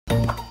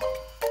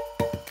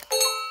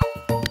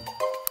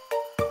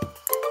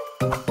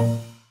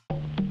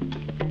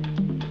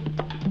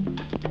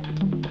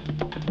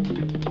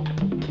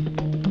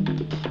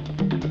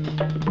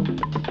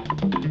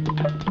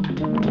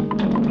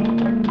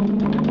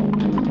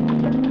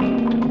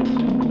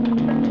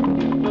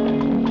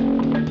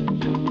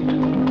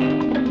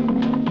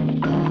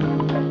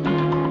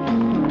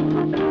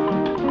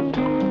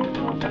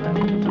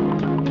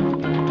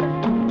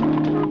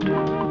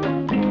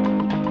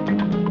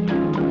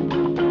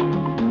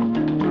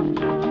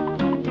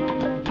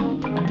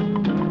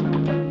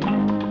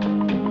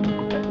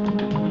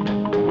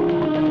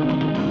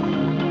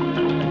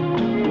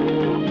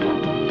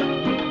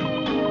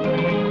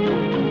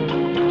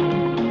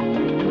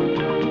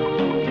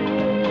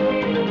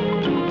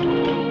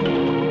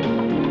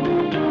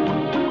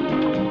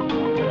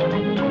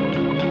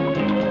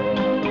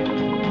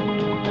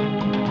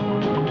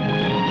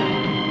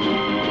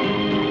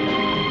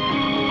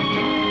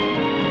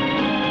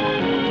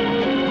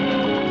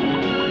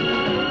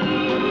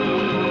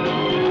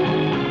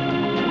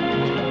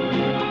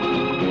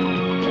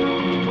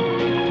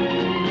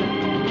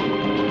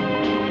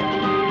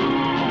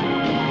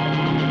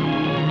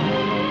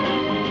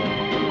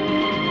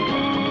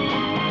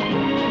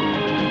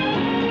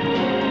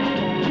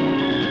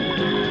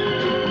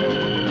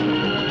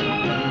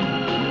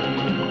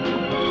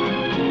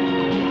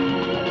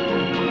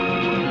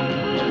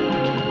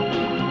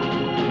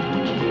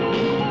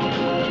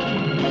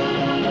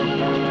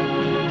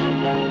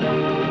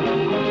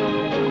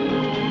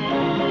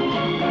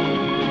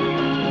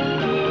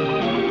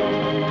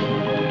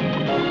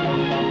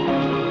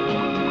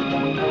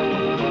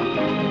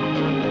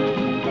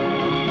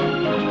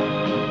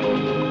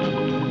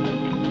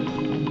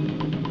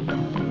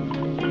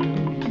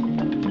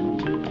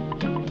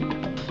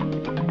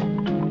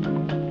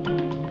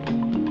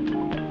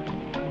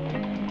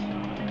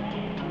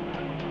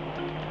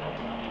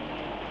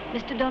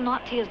Mr.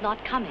 Donati is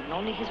not coming.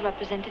 Only his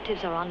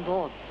representatives are on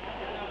board.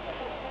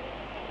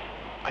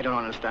 I don't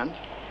understand.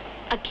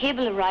 A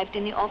cable arrived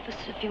in the office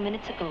a few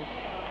minutes ago.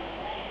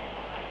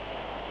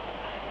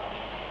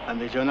 And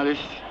the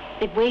journalist?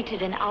 It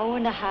waited an hour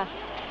and a half.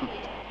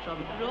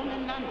 From Rome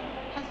and London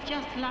has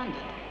just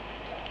landed.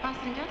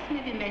 Passengers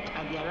may be met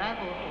at the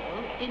arrival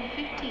hall in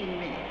 15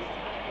 minutes.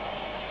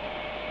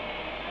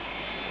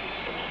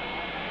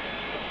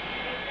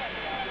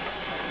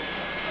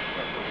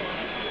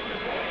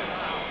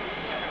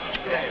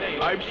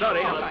 I'm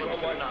sorry.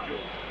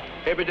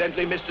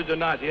 Evidently, Mr.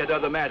 Donati had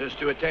other matters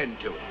to attend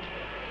to.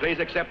 Please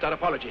accept our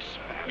apologies.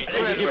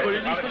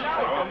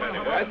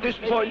 At this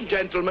point,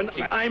 gentlemen,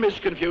 I'm as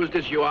confused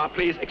as you are.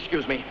 Please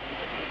excuse me.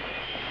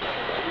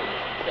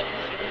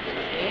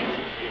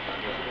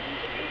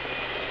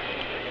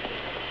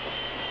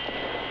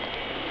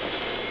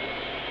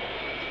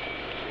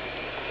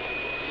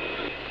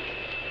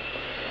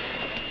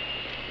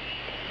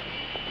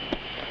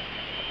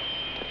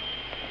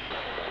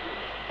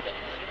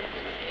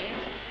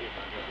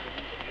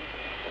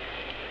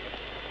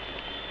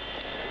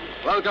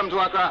 Welcome to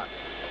Accra.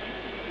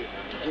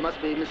 You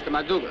must be Mr.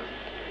 MacDougall.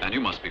 And you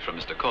must be from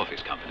Mr.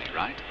 Coffey's company,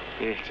 right?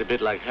 It's a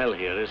bit like hell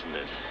here, isn't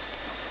it?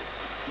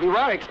 We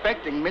were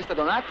expecting Mr.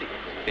 Donati.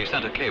 He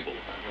sent a cable.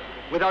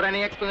 Without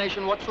any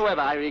explanation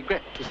whatsoever, I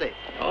regret to say.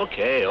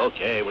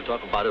 Okay. We'll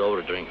talk about it over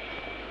a drink,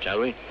 shall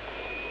we?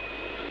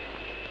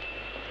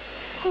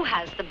 Who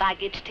has the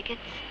baggage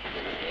tickets?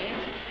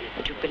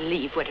 Would you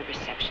believe what a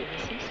reception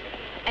this is?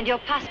 And your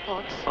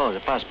passports? Oh,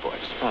 the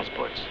passports.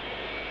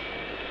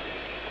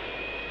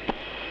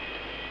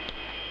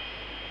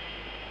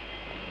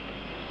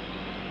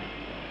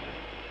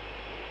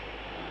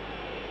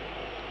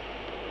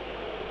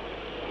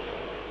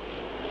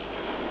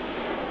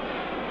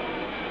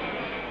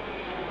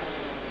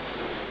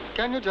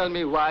 Can you tell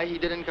me why he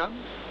didn't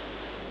come?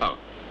 Oh,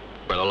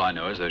 well, all I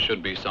know is there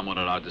should be someone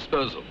at our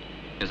disposal.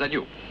 Is that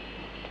you?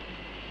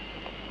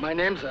 My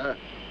name, sir,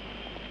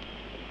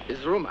 is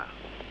Ruma.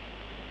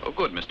 Oh,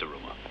 good, Mr.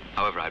 Ruma.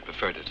 However, I'd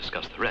prefer to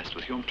discuss the rest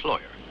with your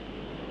employer.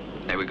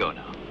 There we go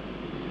now.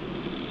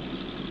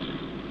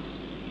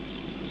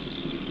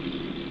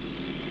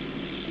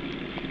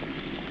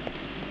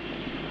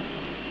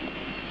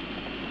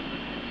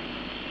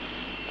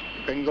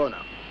 You can go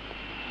now.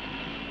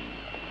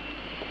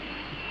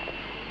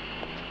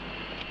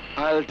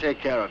 I'll take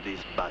care of these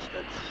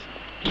bastards.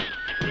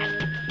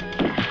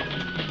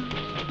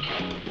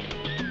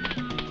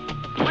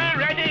 We're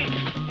ready!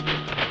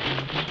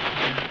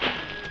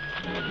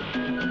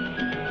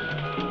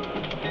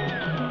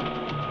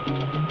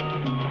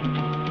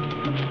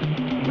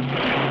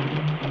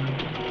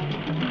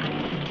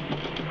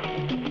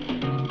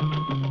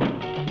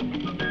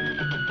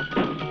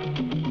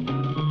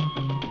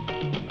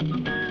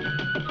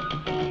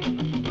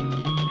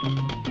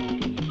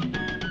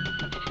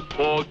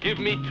 Forgive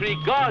me, tree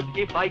God,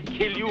 if I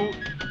kill you,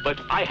 but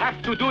I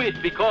have to do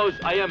it because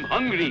I am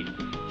hungry.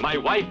 My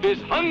wife is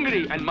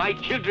hungry, and my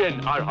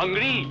children are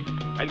hungry,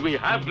 and we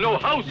have no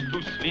house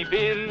to sleep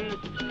in.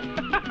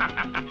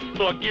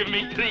 Forgive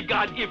me, tree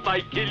God, if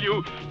I kill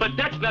you. But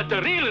that's not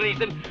the real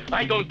reason.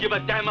 I don't give a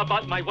damn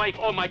about my wife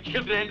or my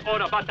children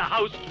or about the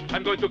house.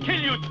 I'm going to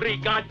kill you, tree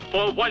God,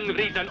 for one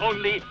reason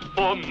only.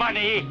 For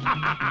money.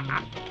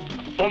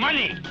 For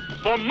money.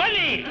 For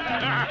money.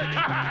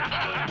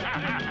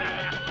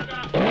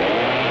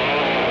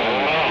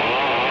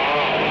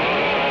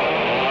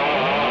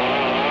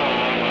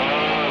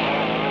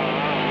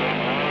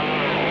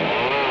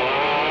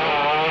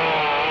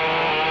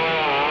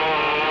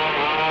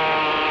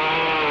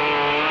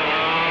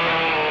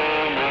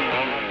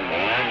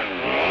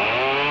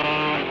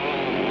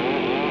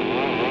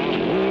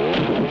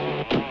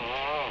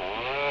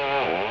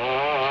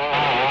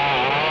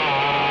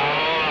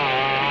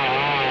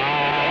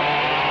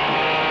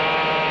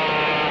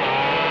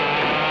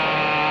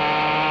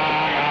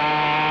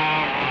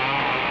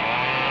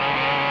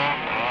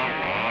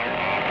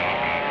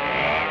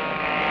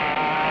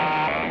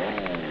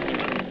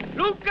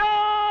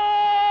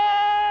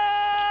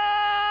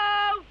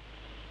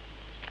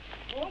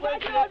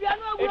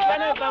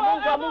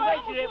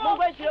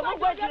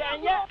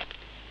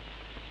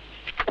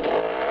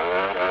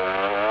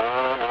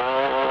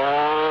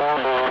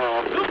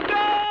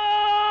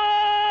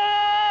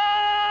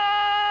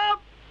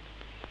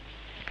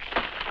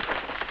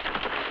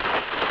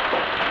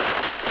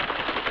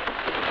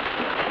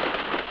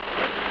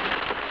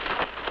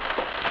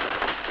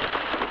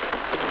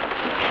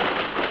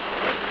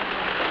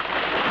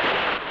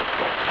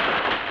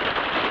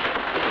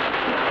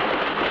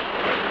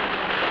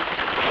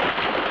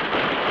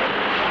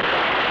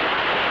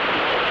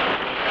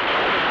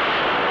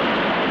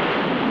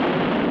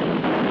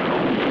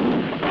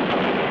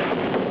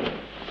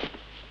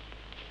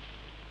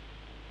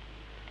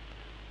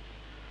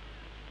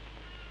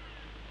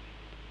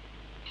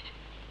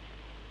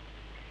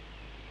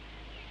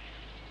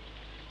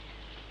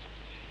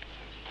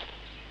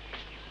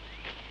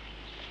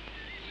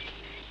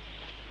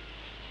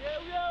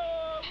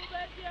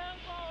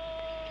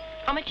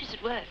 How much is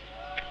it worth?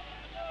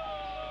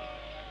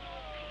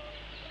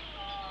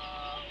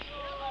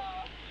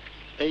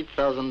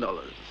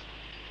 $8,000.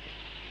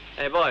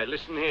 Hey, boy,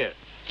 listen here.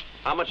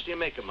 How much do you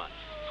make a month?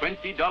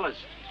 $20. $20.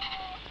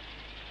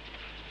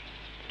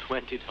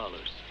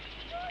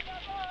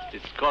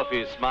 This coffee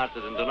is smarter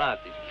than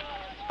Donati.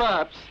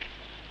 Perhaps,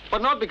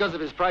 but not because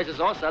of his prices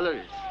or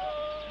salaries.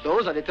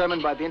 Those are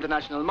determined by the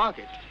international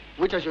market,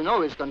 which, as you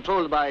know, is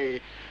controlled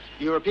by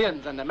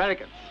Europeans and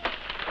Americans.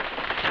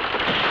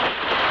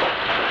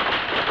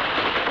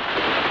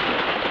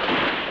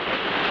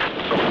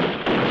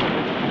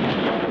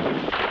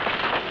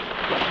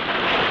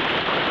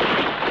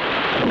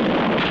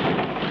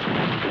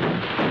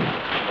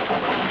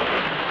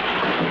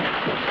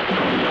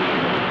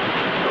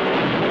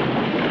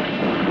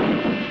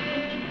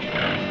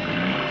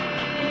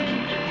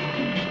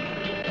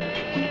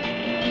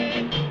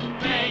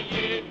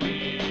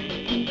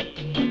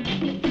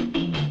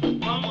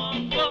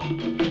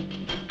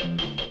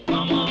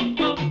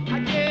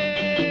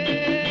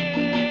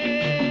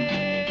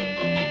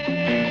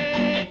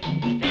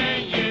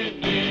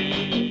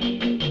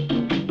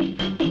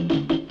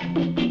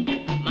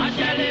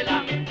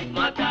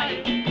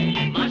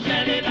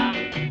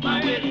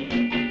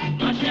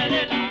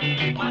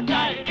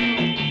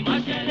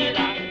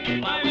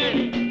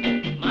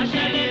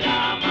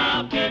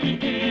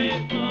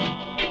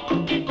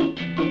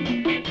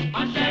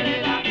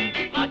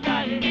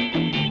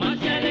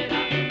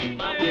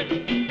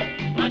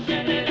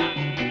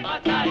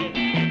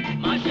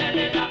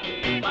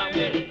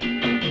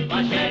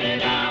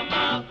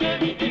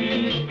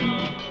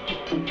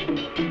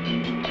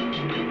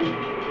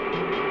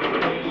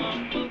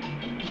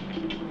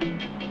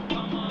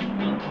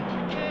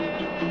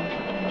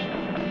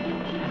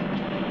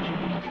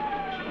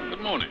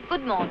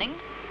 Good morning.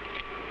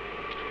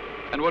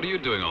 And what are you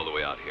doing all the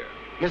way out here?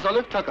 Miss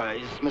Olive Tucker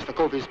is Mr.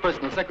 Coffey's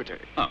personal secretary.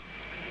 Oh,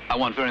 I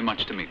want very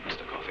much to meet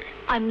Mr. Coffey.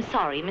 I'm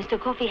sorry, Mr.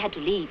 Coffey had to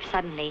leave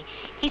suddenly.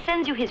 He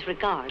sends you his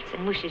regards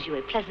and wishes you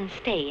a pleasant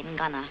stay in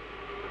Ghana.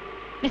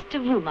 Mr.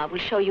 Ruma will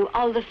show you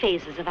all the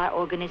phases of our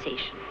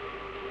organization.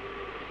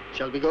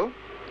 Shall we go?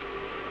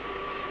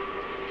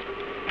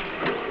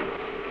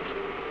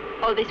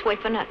 All this way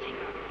for nothing.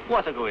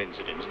 What a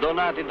coincidence.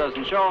 Donati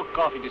doesn't show,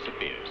 coffee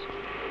disappears.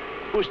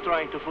 Who's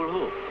trying to fool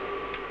who?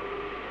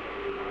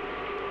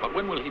 But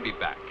when will he be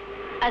back?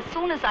 As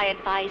soon as I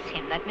advise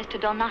him that Mr.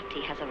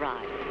 Donati has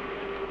arrived.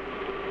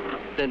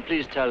 Then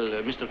please tell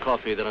Mr.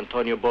 Coffey that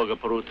Antonio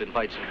Bogaparut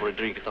invites him for a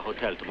drink at the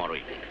hotel tomorrow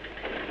evening.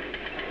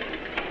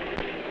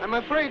 I'm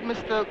afraid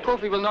Mr.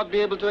 Coffey will not be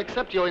able to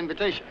accept your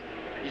invitation.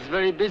 He's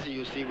very busy,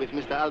 you see, with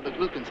Mr. Albert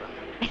Wilkinson.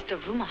 Mr.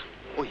 Ruma.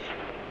 Oh, yeah.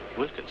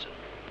 Wilkinson?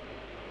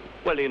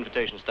 Well, the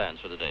invitation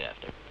stands for the day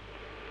after.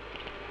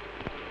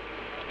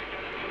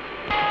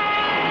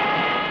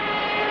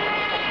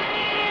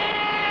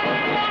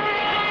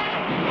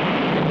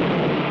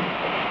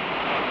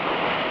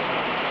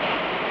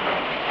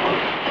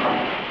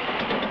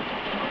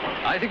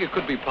 I think it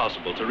could be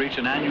possible to reach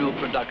an annual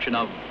production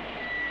of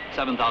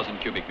 7,000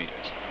 cubic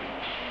meters.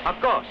 Of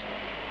course.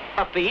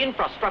 But the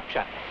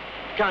infrastructure,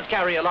 Can't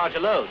carry a larger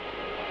load.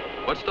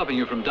 What's stopping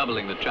you from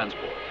doubling the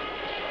transport?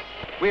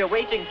 We are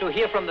waiting to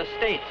hear from the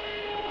States.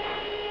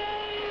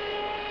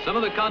 Some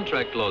of the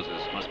contract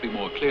clauses must be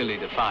more clearly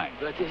defined.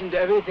 But isn't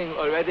everything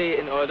already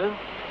in order?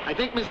 I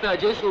think Mr.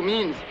 Jesu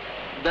means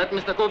that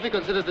Mr. Coffey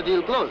considers the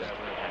deal closed.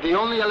 The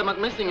only element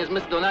missing is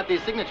Miss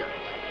Donati's signature.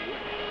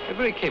 A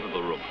very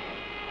capable Roma.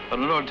 But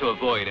in order to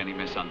avoid any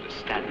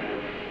misunderstanding,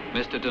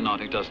 Mr.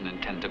 Donati doesn't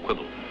intend to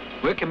quibble.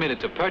 We're committed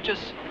to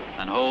purchase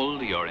and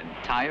hold your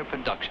entire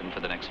production for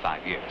the next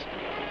 5 years.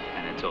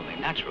 And it's only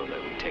natural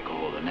that we take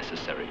all the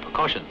necessary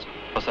precautions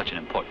for such an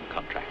important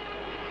contract.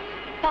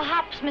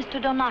 Perhaps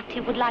Mr. Donati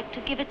would like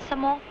to give it some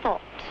more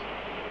thought.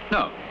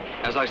 No,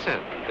 as I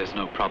said, there's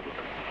no problem.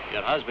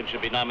 Your husband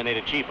should be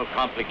nominated chief of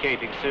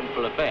complicating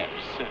simple affairs.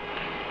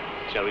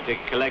 Shall we take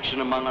a collection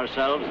among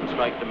ourselves and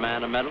strike the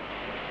man a medal?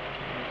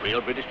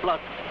 Real British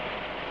pluck.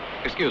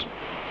 Excuse me.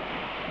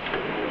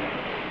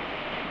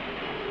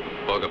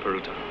 Borga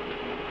Peruta,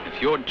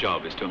 if your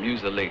job is to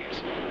amuse the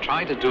ladies,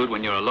 try to do it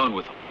when you're alone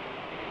with them.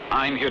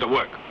 I'm here to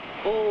work.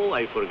 Oh,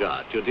 I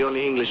forgot. You're the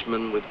only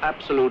Englishman with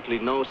absolutely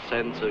no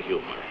sense of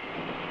humor.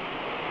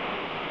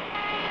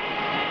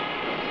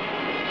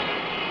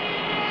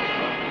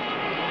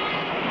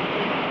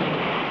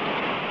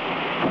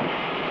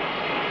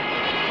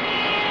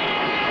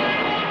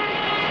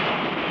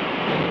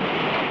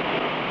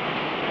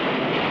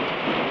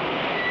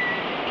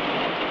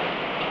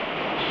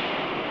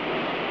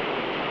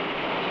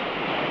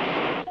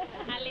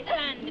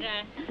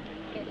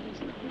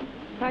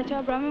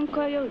 Faccio proprio un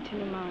coyote,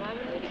 ma.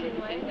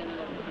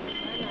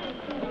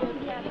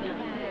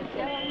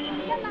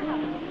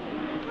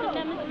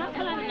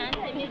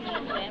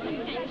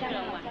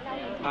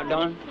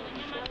 Pardon?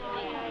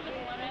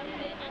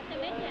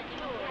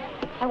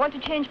 I want to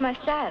change my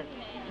style.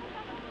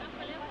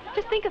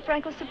 Just think of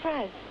Franco's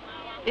surprise.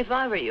 If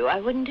I were you, I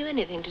wouldn't do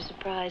anything to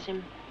surprise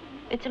him.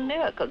 It's a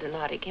miracle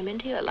Donati came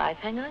into your life.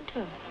 Hang on to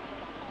him.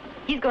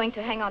 He's going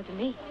to hang on to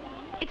me.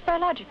 It's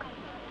biological.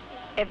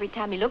 Every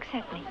time he looks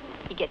at me,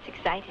 he gets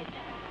excited.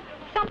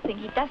 Something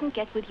he doesn't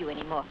get with you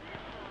anymore.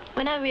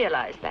 When I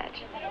realized that,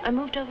 I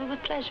moved over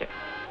with pleasure.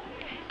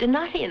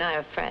 Donati and I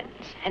are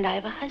friends, and I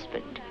have a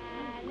husband.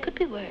 Could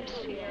be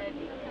worse.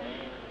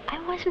 I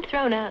wasn't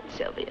thrown out,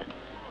 Sylvia.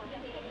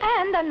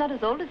 And I'm not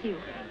as old as you.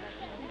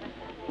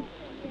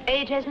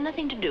 Age has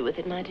nothing to do with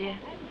it, my dear.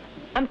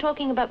 I'm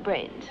talking about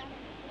brains.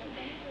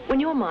 When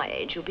you're my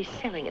age, you'll be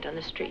selling it on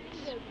the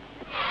streets.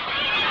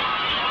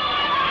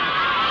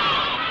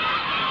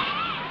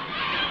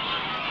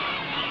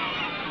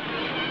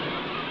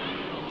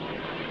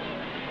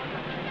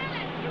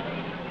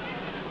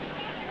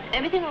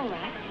 Everything all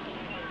right?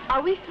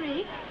 Are we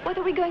free? What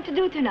are we going to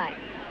do tonight?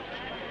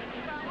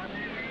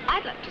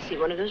 I'd like to see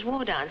one of those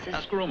war dances.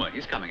 Ask Roma.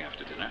 He's coming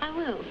after dinner. I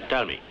will.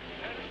 Tell me,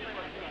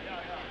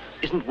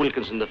 isn't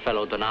Wilkinson the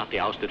fellow Donati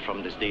ousted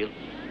from this deal?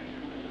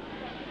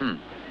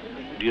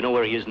 Do you know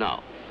where he is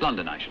now?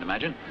 London, I should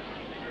imagine.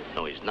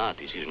 No, he's not.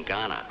 He's here in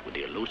Ghana with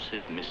the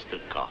elusive Mr.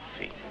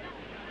 Coffey.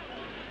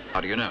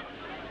 How do you know?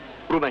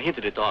 Ruma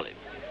hinted it all in.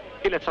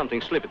 He let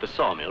something slip at the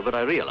sawmill, but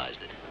I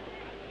realized it.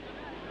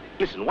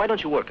 Listen, why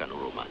don't you work on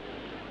Ruma?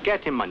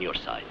 Get him on your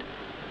side.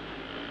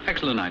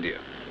 Excellent idea.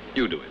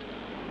 You do it.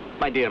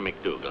 My dear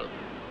McDougal,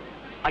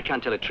 I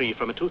can't tell a tree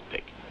from a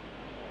toothpick.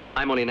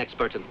 I'm only an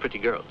expert in pretty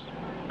girls.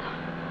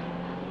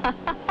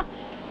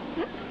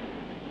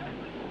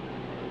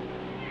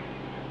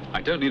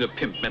 I don't need a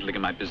pimp meddling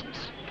in my business.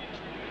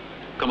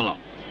 Come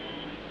along.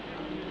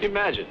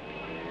 Imagine.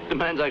 The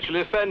man's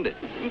actually offended.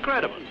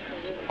 Incredible.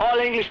 All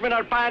Englishmen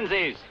are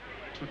pansies.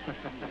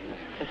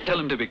 Tell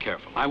him to be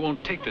careful. I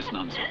won't take this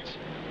nonsense.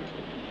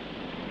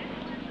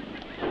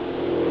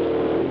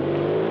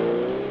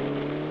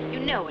 You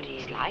know what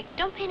he's like.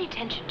 Don't pay any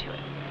attention to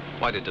him.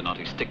 Why did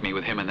Donati stick me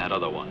with him and that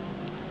other one?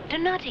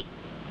 Donati.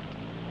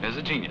 He's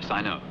a genius,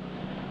 I know.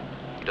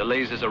 He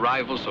delays his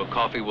arrival so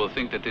Coffey will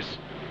think that this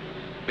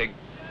big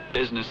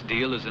business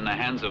deal is in the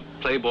hands of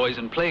playboys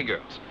and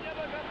playgirls.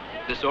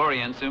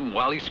 Disorients him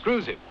while he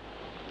screws him.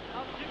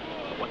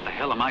 What the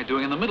hell am I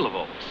doing in the middle of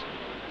all this?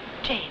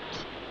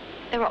 James,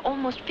 there are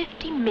almost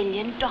 $50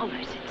 million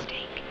at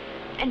stake.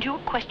 And you're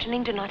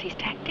questioning Donati's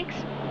tactics?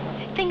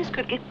 Things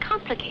could get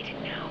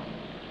complicated now.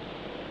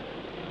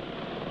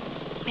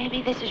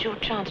 Maybe this is your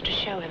chance to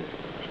show him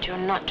that you're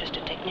not just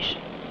a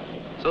technician.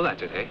 So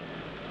that's it, eh?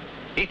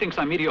 He thinks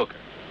I'm mediocre.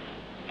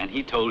 And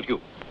he told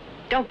you.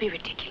 Don't be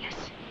ridiculous.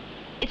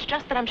 It's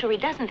just that I'm sure he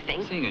doesn't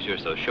think... Seeing as you're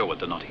so sure what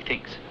Donati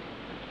thinks,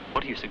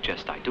 what do you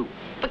suggest I do?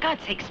 For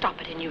God's sake, stop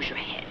it and use your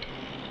head.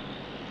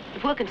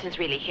 If Wilkinson's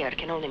really here, it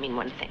can only mean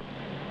one thing.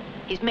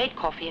 He's made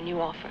Coffey a new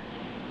offer.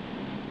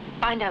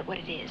 Find out what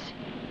it is.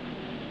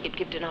 It'd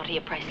give Donati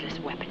a priceless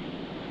weapon.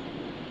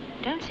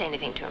 Don't say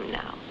anything to him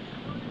now.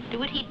 Do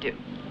what he'd do.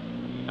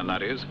 And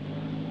that is?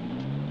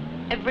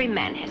 Every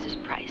man has his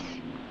price.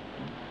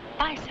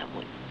 Buy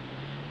someone.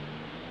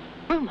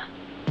 Ruma.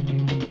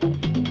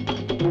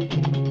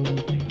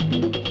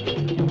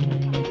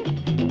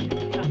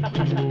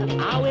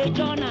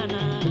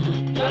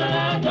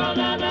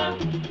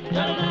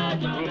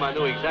 Ruma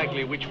knew exactly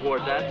exactly which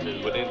war's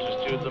answers would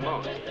interest you the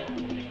most.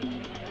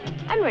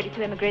 I'm ready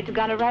to emigrate to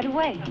Ghana right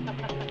away.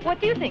 What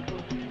do you think?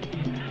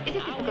 Is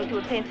it difficult to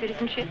obtain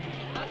citizenship?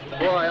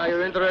 Why, are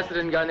you interested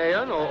in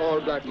Ghanaian or all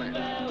black men?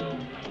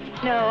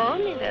 No,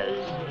 only those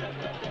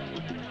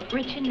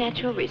rich in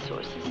natural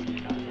resources.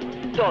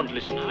 Don't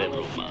listen to them,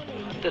 Ruma.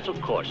 That's,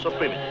 of course, so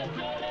primitive.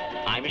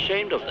 I'm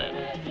ashamed of them.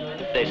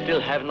 They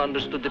still haven't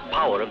understood the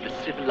power of the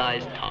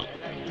civilized tongue.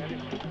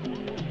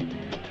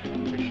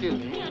 Excuse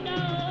me.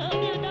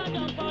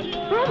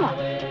 Roma,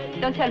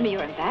 don't tell me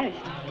you're embarrassed.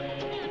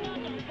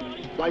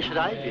 Why should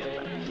I be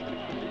embarrassed?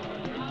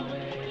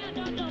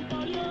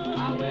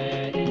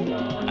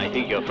 I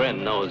think your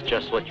friend knows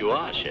just what you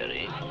are,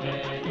 Sherry.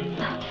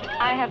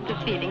 I have the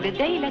feeling the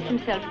day he lets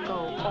himself go,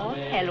 all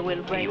hell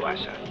will break. You are,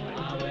 sir.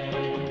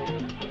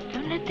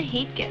 Don't let the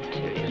heat get to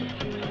you.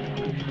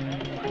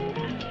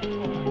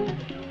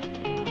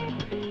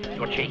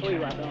 Your change.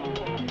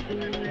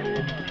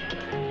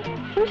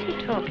 Who's he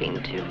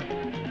talking to?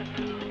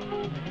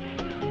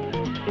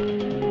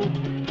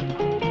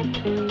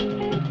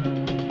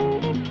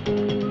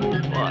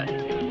 Why?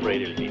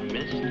 Afraid it'll be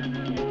missed?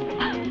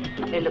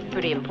 They look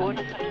pretty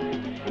important.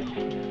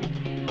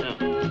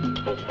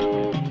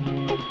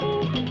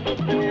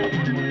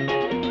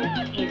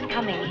 He's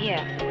coming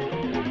here.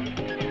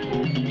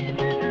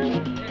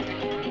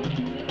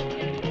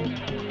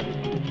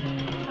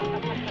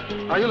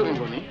 Are you looking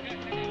for me?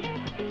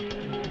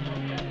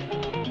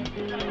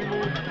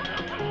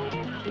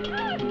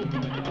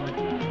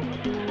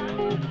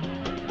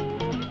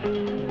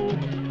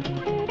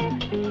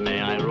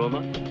 May I,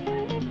 Roma?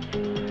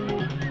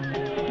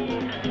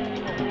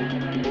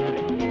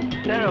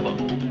 Terrible.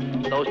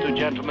 Those two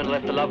gentlemen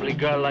left a lovely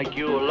girl like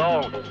you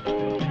alone.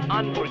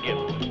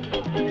 Unforgivable.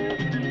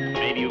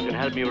 Maybe you can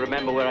help me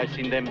remember where I've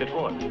seen them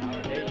before.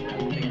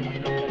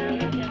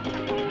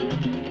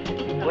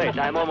 Wait,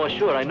 I'm almost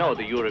sure I know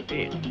the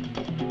European.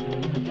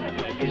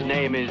 His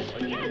name is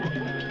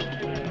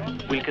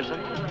Wilkerson?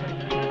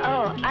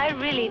 Oh, I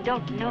really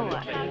don't know.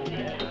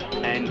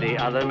 And the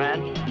other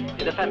man?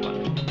 The fat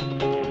one?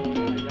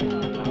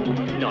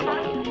 No.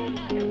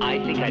 I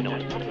think I know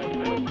him.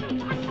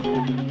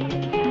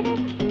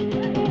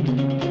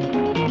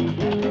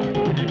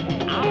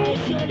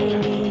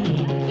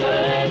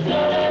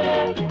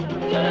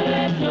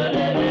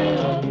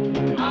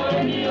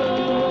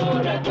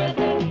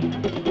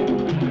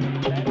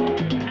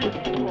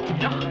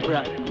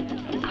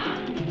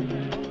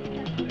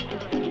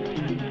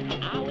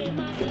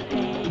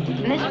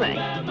 This way.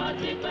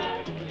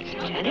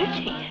 Such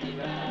energy.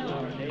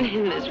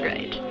 Isn't this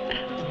great?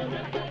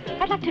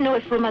 I'd like to know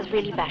if Ruma's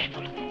really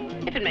bashful.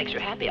 If it makes her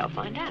happy, I'll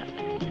find out.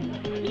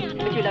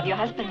 But you love your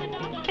husband.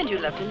 And you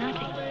love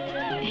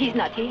Donati. He's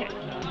not here.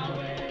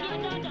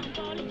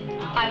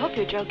 I hope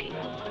you're joking.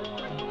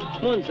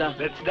 Monza.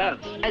 Let's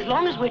dance. As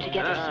long as we're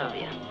together,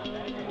 Sylvia,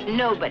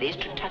 nobody's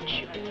to touch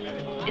you.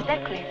 Is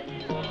that clear?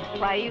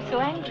 Why are you so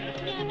angry?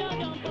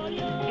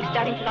 You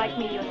starting to like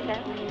me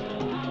yourself?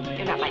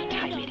 You're not my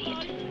type,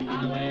 idiot.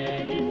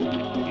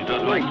 You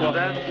don't like to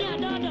dance?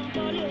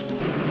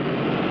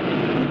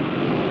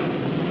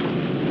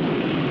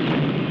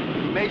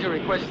 Major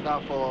requests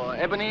are for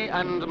ebony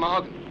and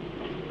mahogany.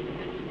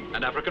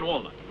 And African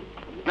walnut.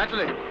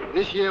 Naturally,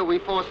 this year we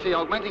foresee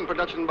augmenting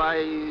production by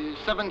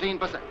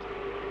 17%.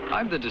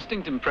 I've the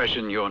distinct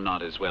impression you're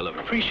not as well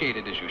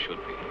appreciated as you should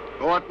be.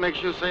 What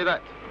makes you say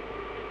that?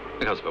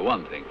 Because for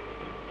one thing,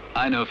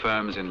 I know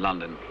firms in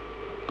London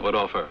that would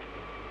offer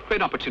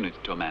great opportunity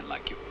to a man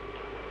like you,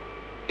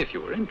 if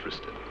you were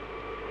interested.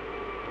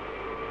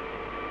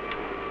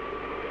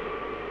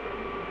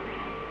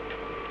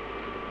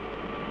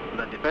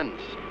 That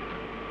depends.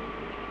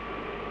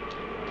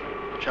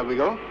 Shall we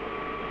go?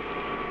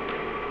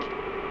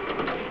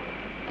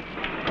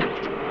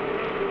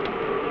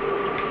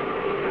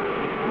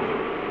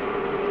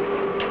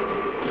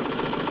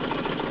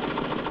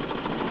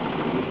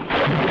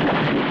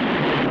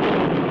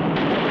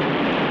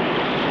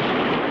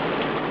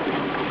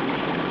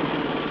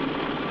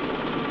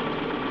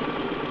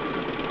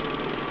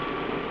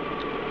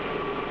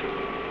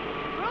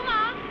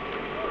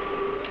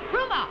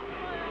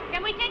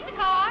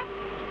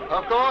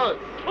 Of course.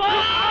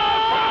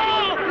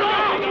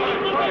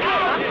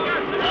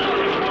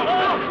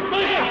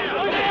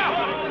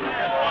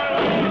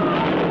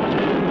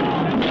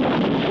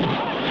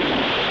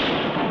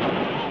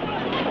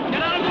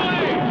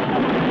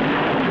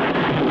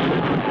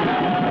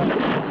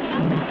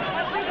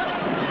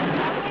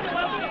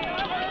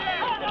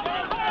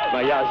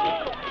 Mayazi.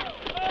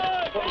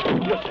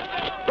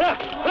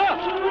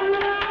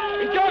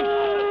 Hilton!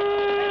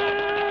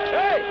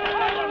 Hey!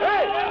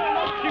 Hey!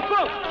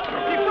 Chico!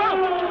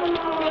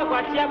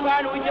 Kuachia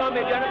kwani uje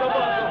umejana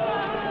bobo.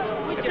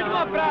 Uje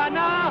ni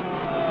prana.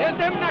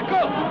 Ende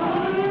mnako.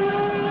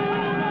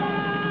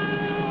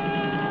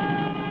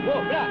 Wo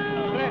bra.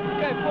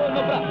 Kai po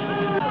no bra.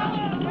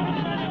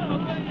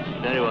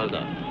 Very well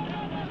done.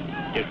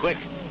 You're quick.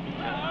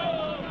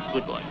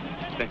 Good boy.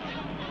 Thanks.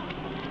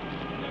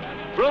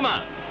 Ruma,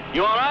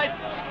 you all right?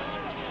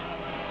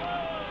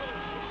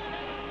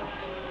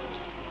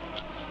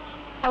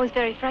 I was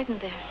very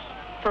frightened there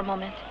for a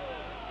moment.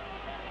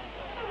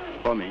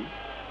 For me?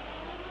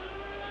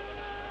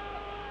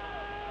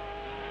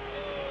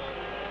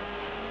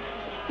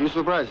 You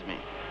surprised me.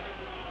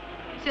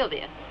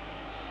 Sylvia.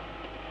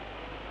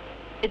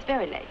 It's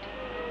very late.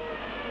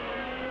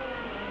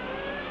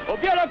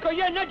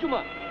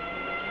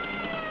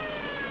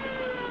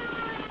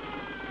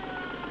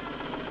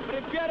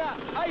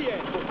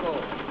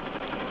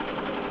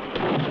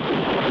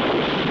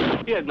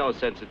 He had no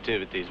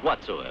sensitivities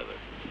whatsoever.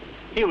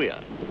 Here we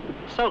are,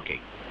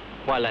 sulking,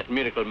 while that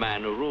miracle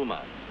man,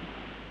 Uruma,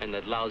 and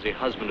that lousy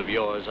husband of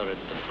yours are at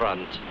the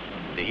front.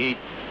 The heat,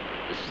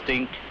 the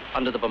stink,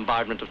 under the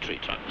bombardment of tree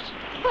trunks.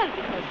 Well,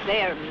 because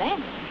they're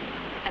men,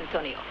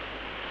 Antonio.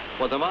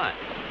 What am I?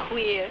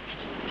 Queer.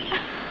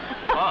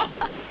 Oh,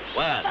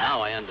 well,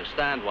 now I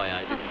understand why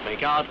I didn't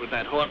make out with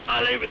that whore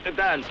Olive at the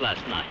dance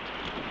last night.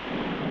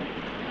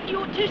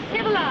 You're too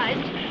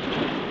civilized.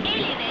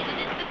 Alienated,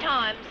 it's the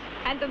times.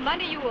 And the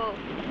money you owe.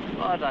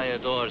 But I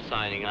adore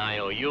signing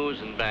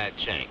IOUs and bad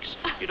checks.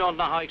 You don't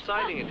know how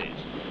exciting it is.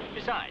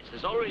 Besides,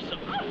 there's always some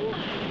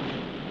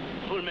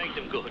who'll make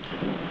them good.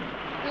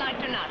 Like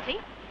Donati?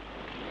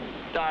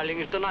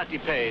 Darling, if Donati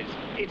pays,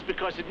 it's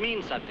because it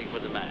means something for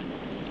the man.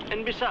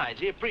 And besides,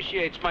 he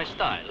appreciates my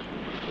style.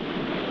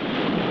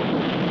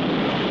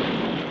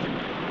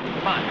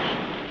 But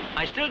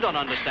I still don't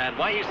understand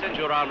why he sends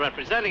you around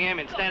representing him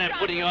instead of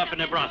putting you up in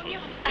a brothel.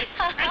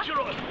 At your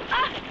own.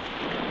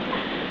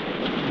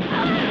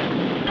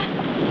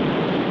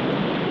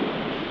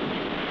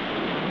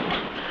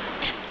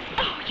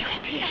 Oh, you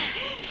pig!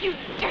 You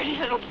dirty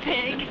little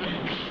pig!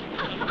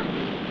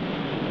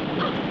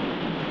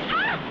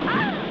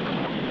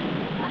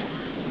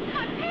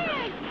 My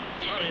pig!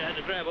 Sorry I had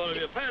to grab all of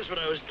your pants when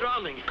I was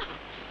drowning.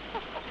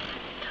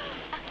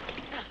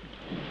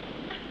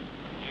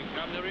 Here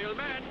come the real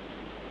man.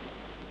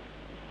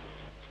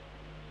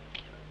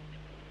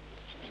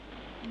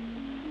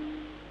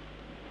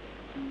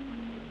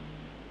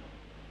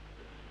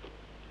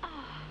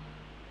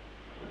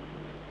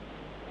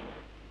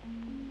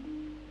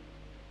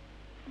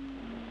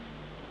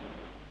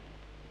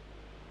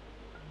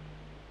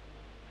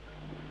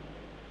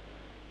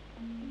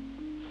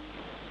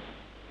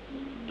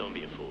 Don't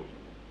be a fool.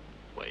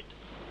 Wait.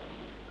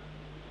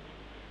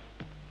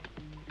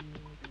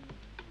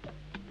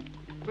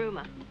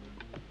 Ruma.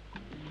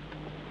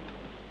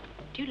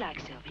 Do you like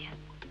Sylvia?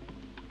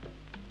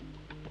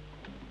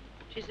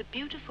 She's a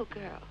beautiful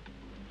girl.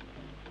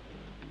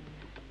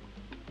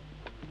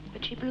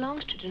 But she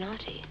belongs to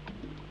Donati.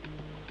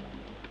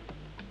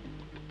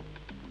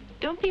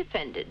 Don't be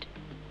offended.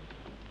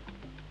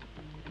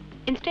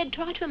 Instead,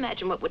 try to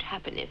imagine what would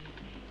happen if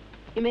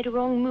you made a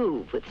wrong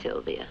move with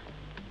Sylvia.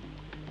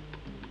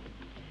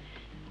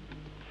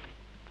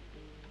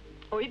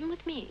 Or even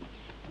with me.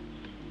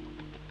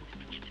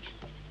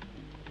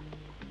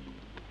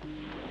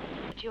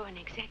 But you're an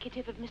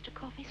executive of Mr.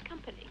 Coffey's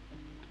company,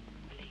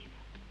 I believe.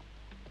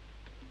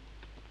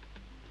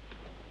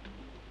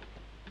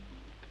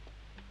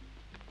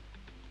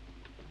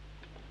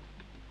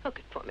 Hook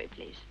it for me,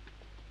 please.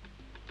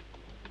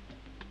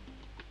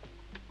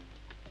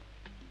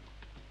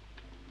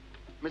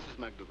 Mrs.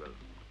 McDougall,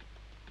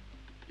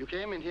 you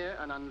came in here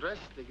and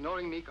undressed,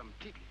 ignoring me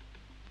completely.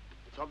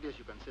 It's obvious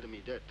you consider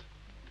me dead.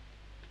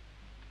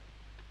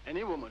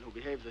 Any woman who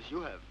behaves as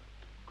you have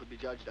could be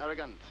judged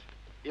arrogant,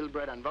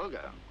 ill-bred, and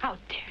vulgar. How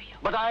dare you?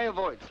 But I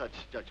avoid such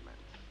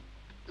judgments,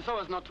 so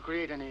as not to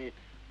create any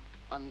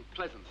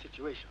unpleasant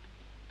situation.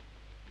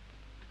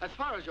 As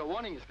far as your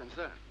warning is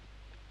concerned,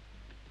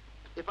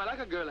 if I like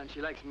a girl and she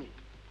likes me,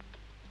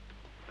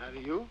 neither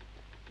you,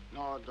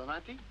 nor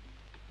Donati,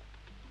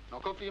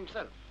 nor Coffey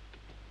himself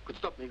could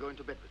stop me going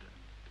to bed with her.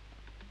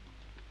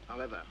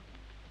 However,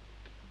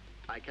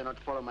 I cannot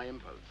follow my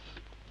impulse,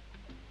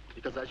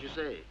 because as you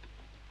say,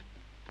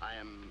 I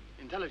am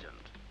intelligent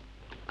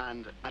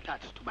and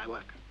attached to my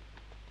work.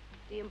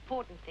 The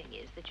important thing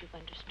is that you've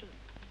understood.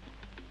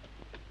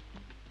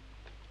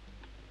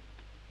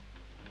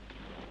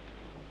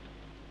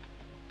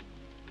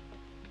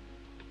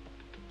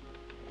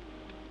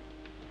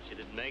 She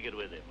didn't make it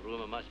with him.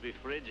 Ruma must be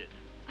frigid.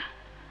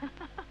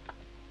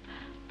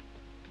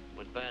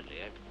 Went badly,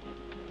 eh?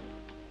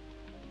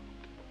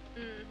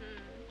 Mm-hmm.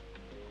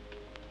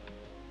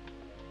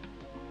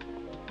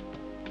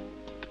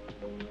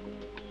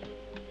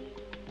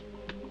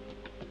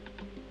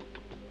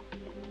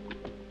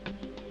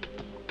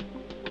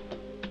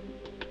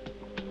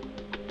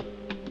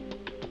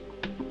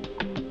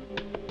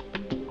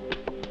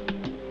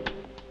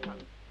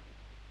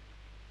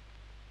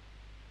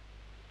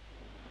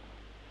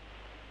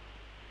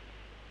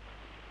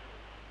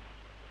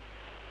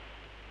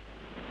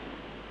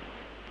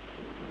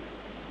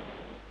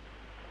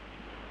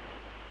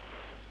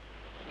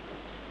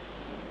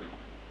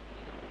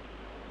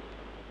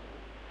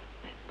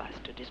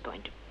 Is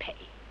going to pay.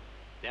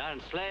 They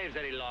aren't slaves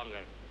any longer.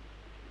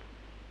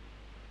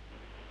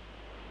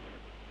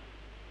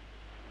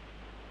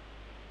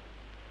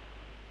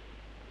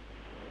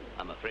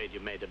 I'm afraid you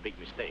made a big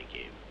mistake,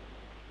 Eve.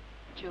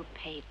 You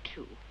pay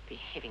too,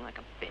 behaving like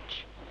a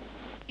bitch.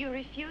 You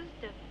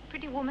refused a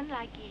pretty woman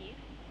like Eve?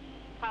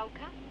 How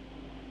come?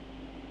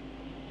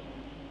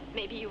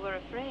 Maybe you were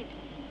afraid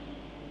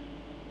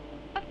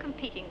of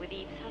competing with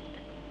Eve's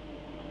husband.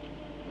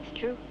 It's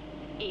true,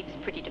 Eve's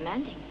pretty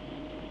demanding.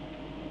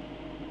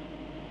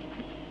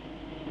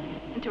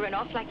 And to run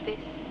off like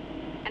this,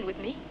 and with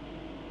me,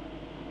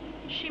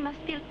 she must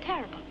feel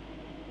terrible.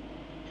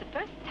 It's the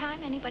first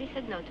time anybody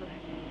said no to her.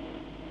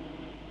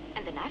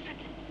 And an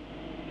African.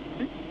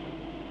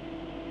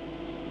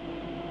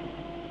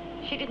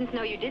 She didn't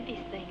know you did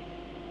these things.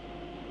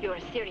 You're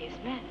a serious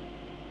man.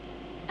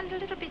 And a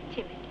little bit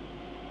timid.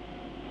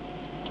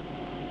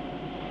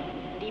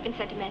 And even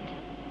sentimental.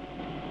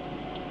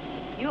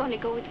 You only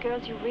go with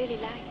girls you really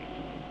like.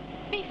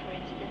 Me, for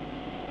instance.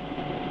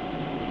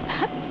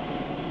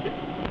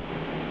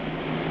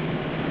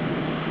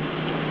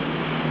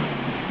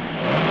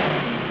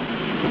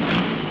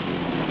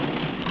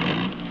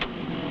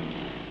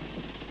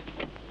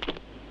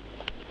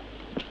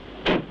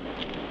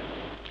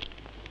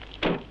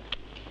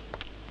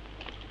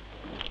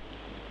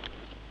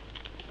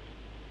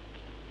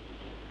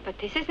 But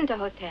this isn't a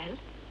hotel.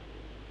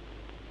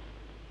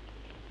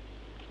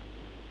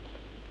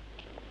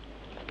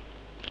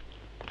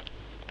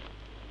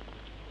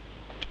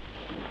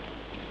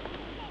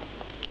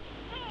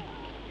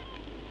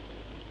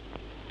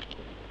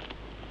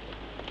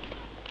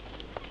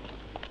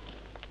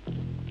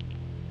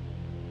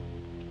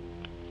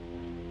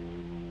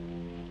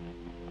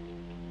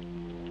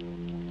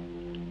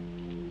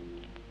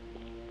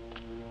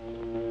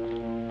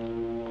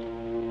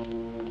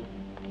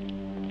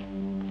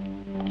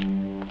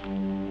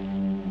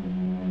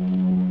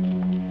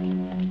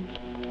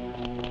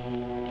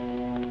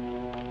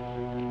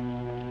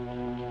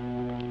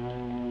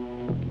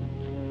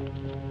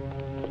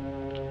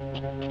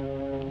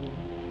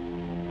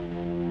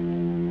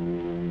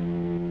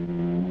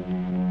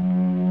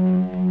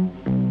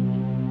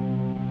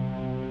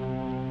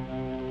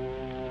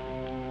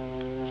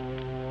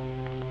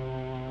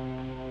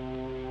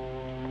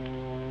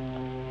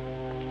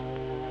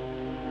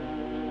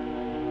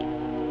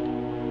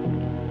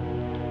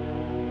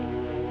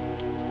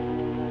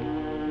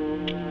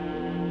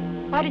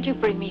 Why did you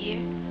bring me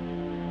here?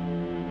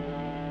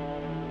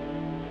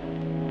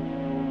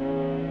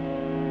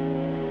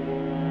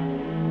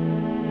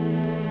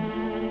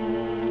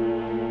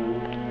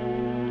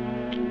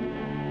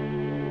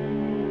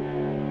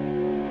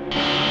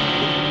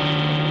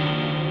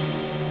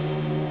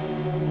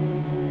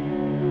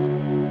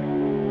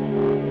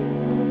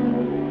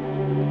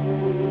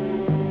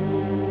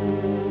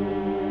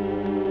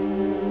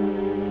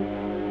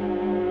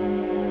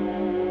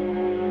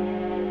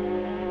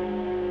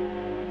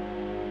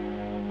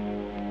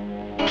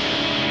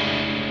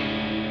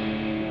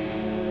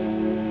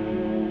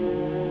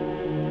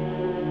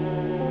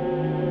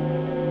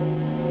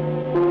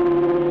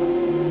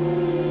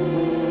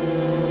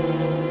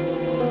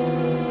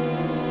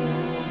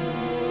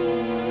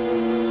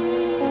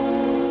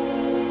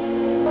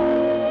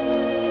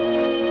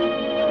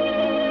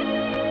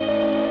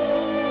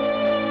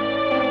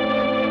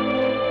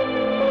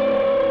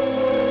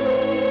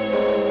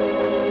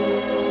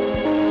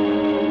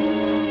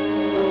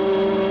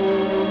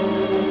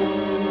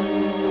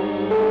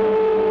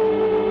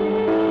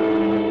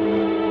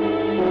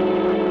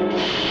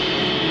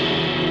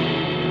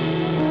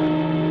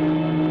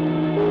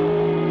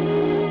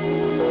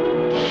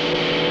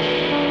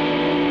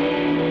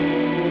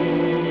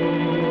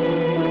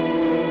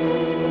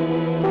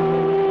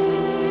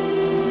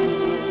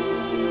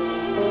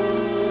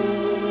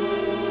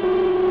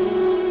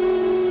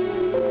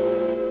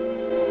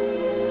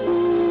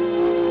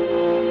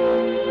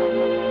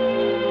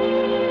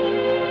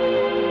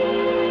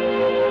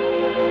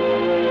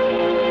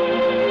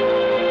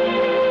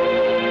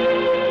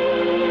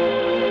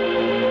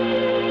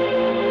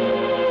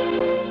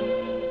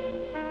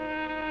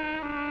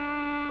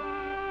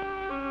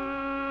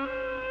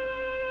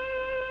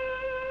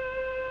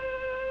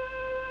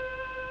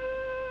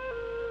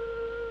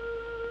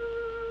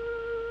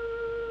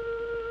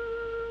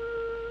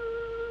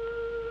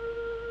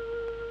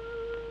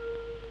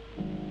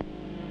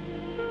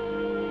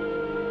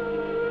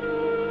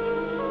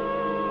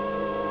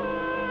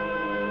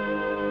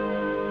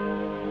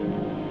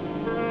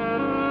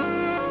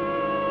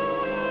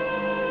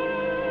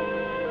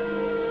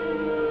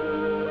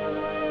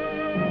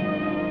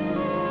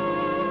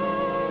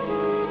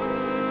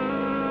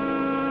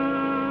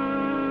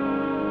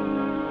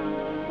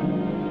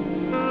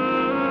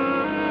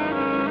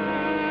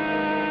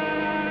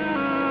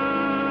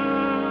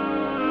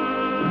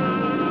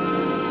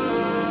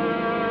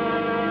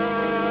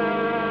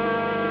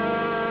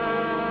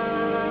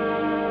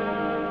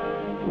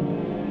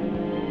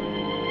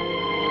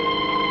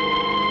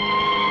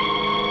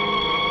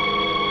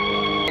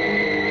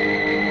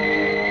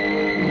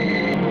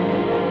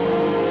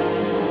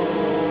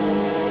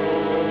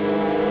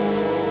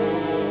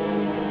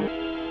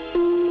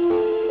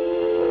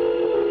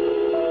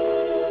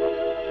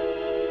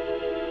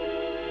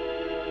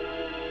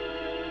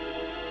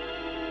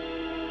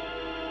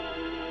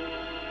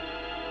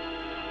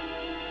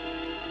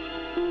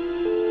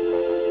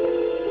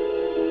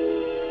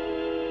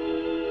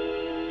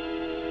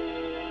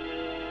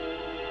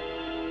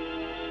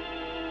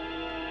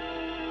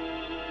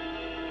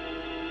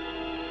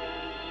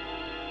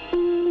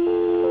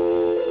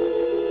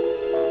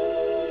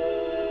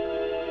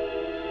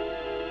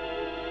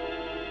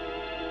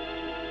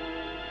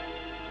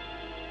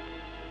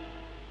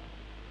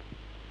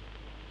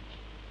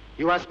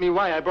 You asked me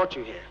why I brought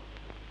you here.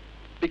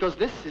 Because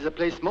this is a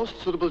place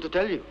most suitable to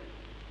tell you.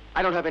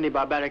 I don't have any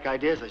barbaric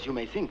ideas, as you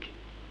may think.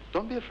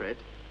 Don't be afraid.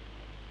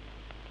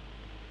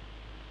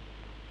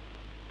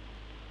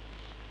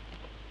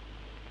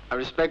 I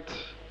respect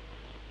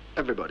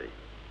everybody.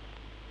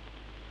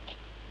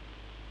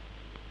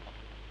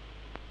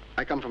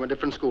 I come from a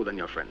different school than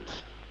your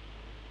friends.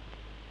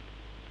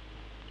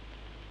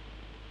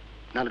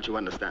 Now that you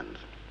understand,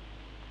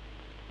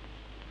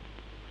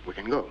 we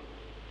can go.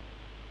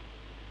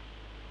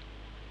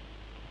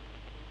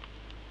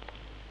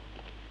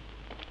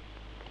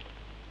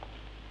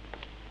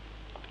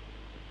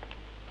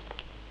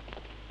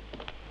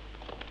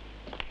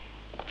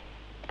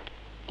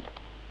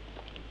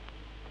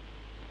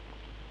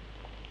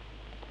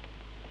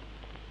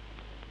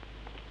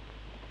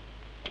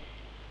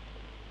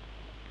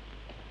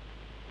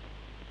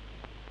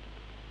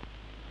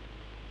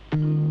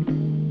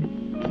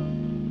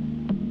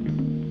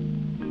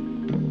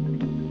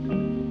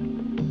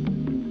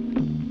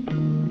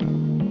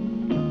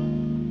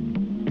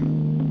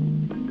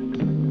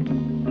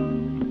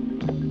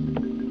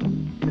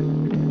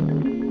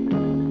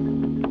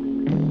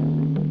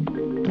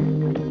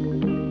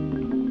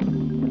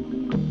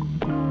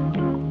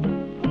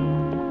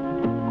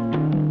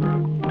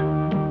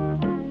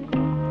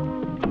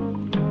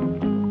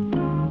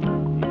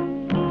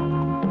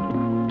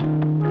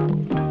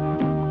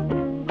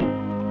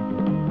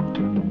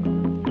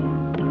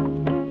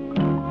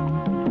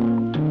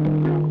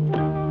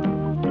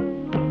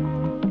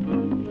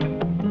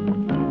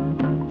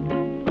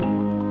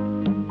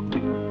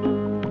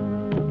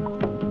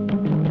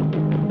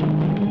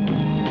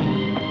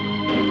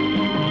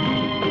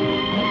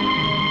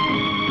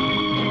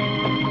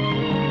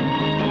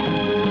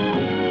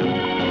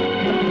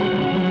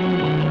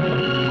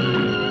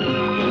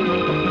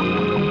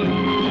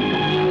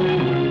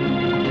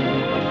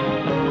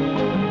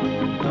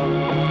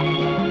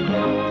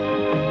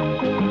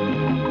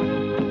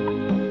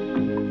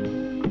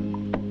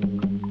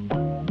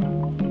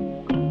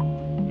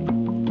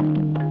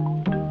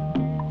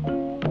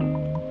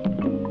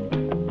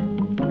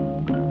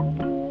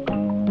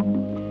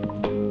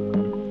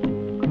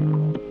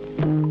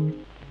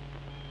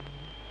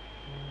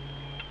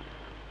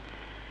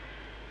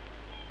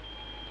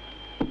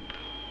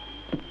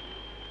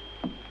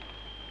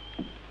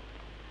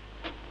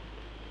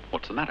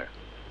 What's the matter?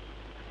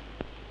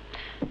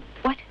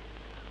 What?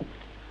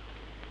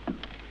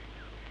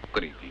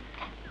 Good evening.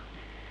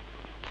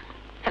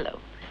 Hello.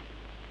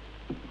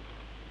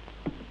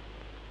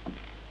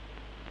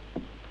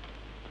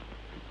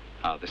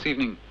 This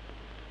evening,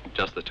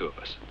 just the two of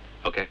us,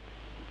 okay?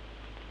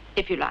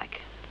 If you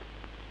like.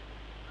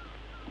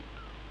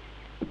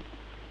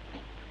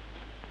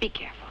 Be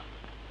careful.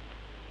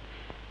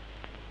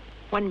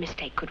 One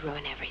mistake could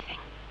ruin everything.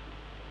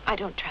 I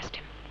don't trust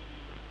him.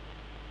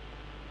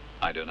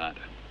 I don't either.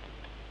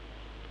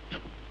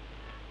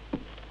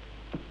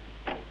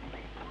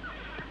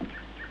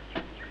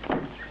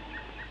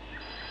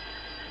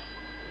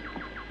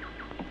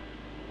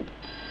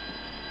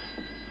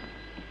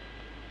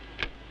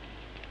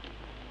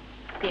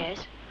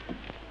 Yes?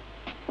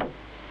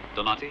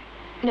 Donati?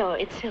 No,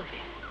 it's Sylvia.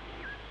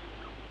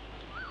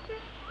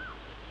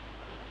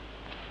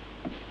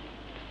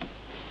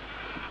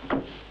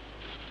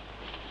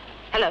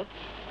 Hello?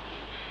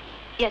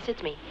 Yes,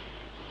 it's me.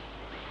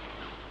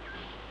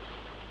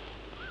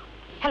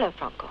 Hello,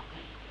 Franco.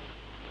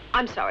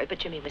 I'm sorry, but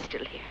Jimmy was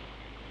still here.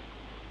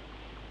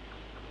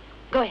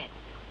 Go ahead.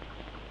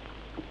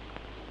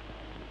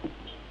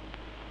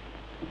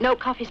 No,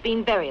 Coffey's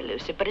being very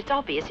elusive, but it's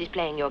obvious he's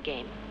playing your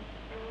game.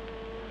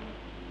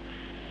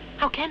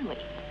 How can we?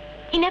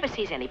 He never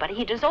sees anybody.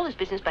 He does all his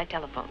business by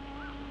telephone.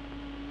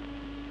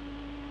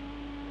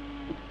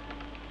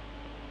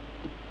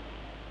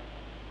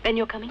 Then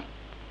you're coming?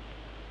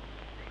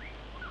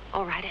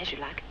 All right, as you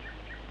like.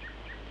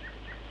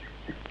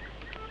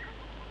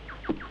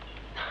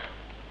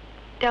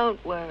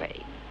 Don't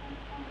worry.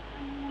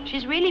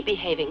 She's really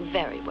behaving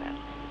very well.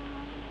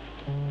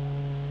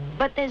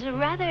 But there's a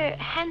rather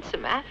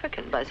handsome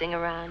African buzzing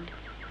around.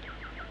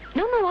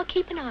 No, I'll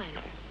keep an eye on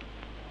her.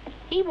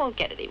 He won't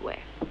get anywhere.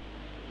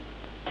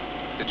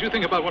 Did you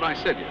think about what I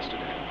said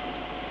yesterday?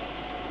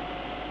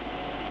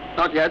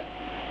 Not yet.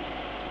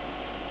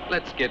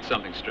 Let's get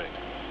something straight.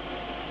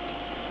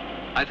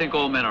 I think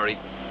all men are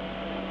equal.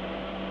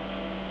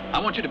 I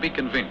want you to be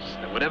convinced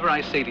that whatever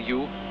I say to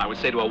you, I would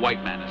say to a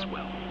white man as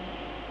well.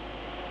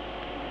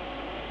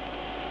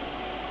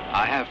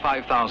 I have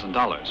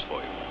 $5,000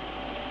 for you.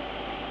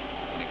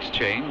 In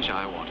exchange,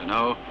 I want to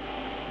know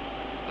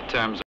the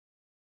terms of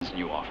this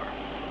new offer.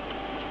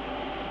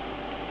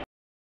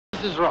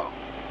 This is wrong.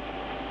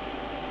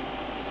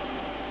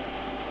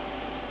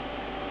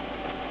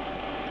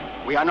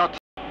 We are not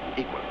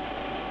equal.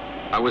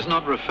 I was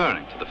not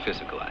referring to the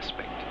physical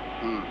aspect.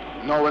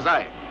 Nor was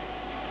I.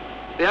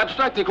 The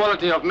abstract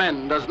equality of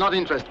men does not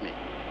interest me.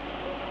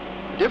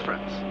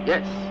 Difference,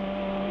 yes.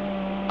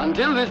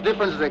 Until this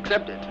difference is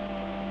accepted,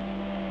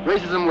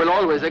 racism will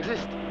always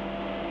exist.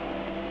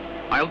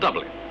 I'll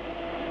double it.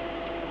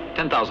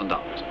 $10,000.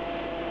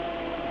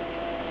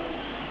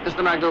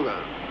 Mr.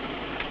 MacDougall,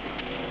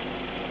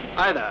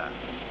 either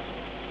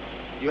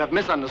you have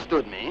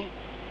misunderstood me,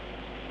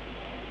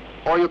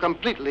 or you're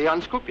completely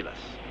unscrupulous.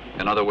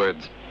 In other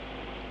words,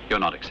 you're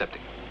not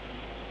accepting.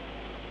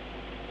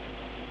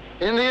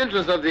 In the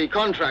interest of the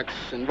contracts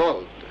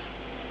involved,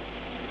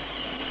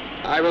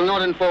 I will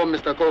not inform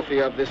Mr. Coffey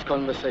of this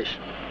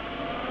conversation.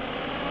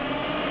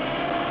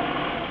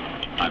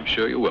 I'm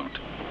sure you won't.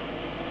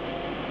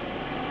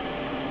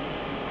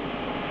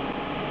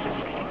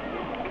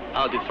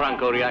 How did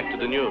Franco react to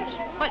the news?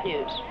 What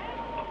news?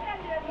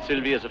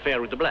 Sylvia's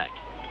affair with the black.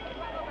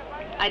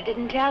 I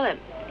didn't tell him.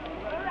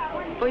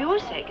 For your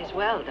sake as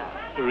well, Doc.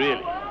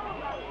 Really?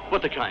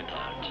 What a kind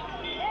heart.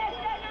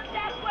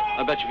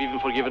 I bet you've even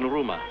forgiven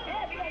Ruma.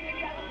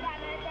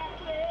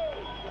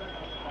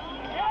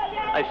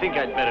 I think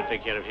I'd better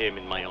take care of him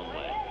in my own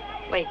way.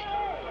 Wait.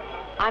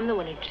 I'm the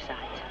one who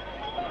decides.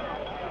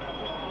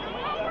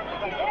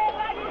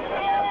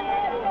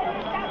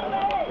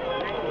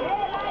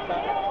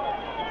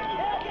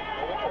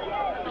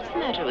 What's the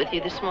matter with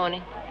you this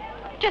morning?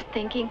 Just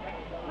thinking.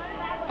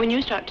 When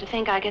you start to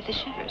think, I get the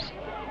shivers.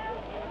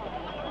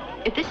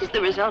 If this is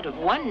the result of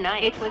one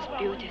night... It was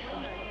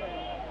beautiful.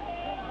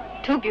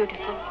 Too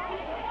beautiful.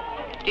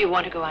 Do you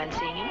want to go on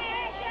seeing him?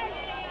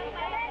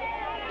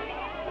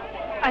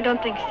 I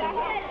don't think so.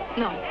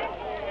 No.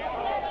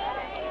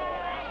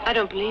 I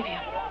don't believe you.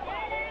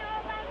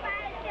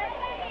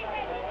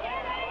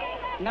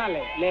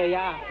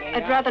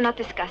 I'd rather not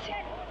discuss it.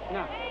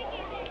 No.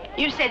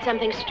 You said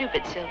something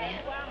stupid, Sylvia.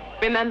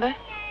 Remember?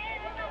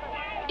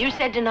 You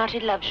said Donati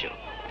loves you.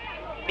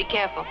 Be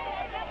careful.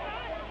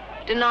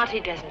 Donati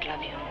doesn't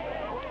love you.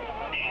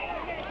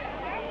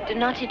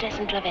 Donati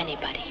doesn't love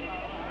anybody.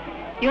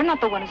 You're not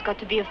the one who's got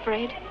to be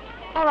afraid.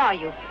 Or are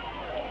you?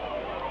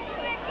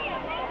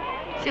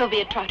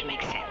 Sylvia, try to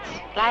make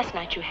sense. Last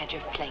night you had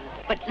your fling,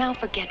 but now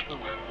forget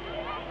Ruma.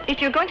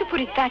 If you're going to put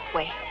it that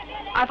way,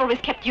 I've always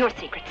kept your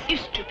secrets. You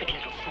stupid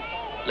little fool.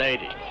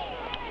 Lady.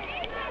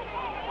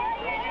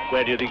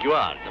 Where do you think you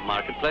are? The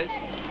marketplace?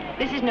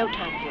 This is no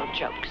time for your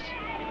jokes.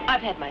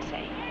 I've had my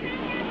say.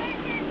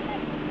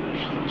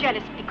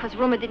 Jealous because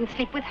Ruma didn't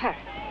sleep with her.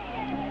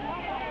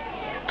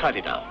 Cut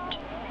it out.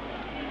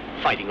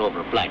 Fighting over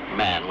a black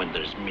man when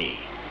there's me.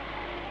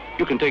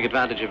 You can take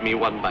advantage of me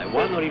one by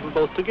one or even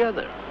both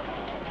together.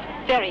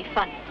 Very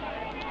fun.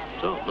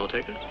 So, no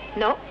takers?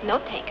 No, no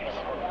takers.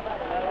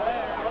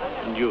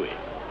 And you,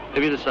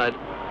 have you decided?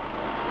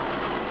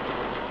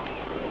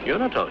 You're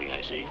not talking,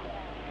 I see.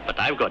 But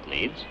I've got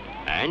needs.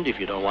 And if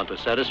you don't want to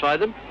satisfy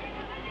them,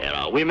 there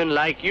are women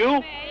like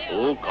you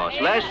who cost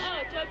less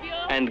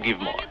and give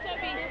more.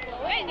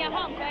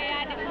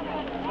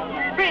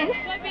 Prince,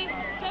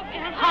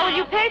 how will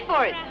you pay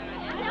for it?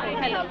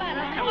 Calm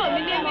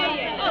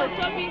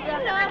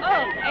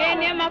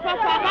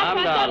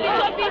down.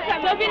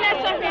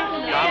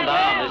 Calm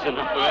down. There's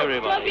enough for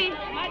everybody.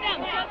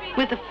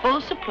 With a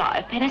full supply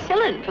of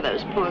penicillin for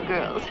those poor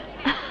girls.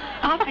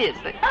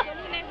 Obviously.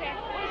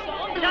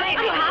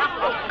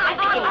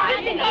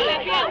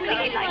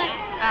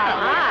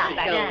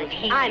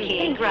 I'm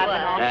pink rather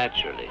than...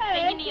 Naturally.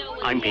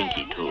 I'm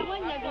Pinky, too.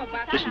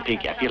 Listen,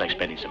 Pinky, I feel like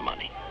spending some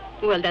money.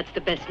 Well, that's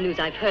the best news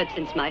I've heard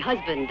since my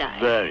husband died.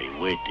 Very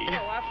witty.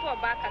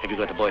 Have you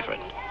got a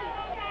boyfriend?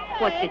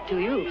 What's it to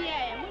you?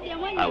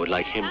 I would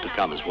like him to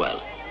come as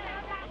well.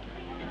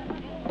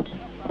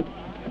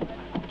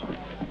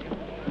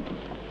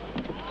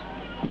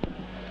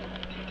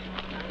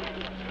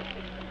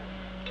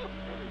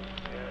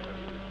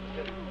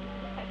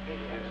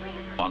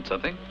 Want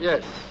something?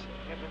 Yes.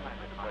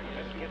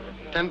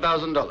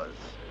 $10,000.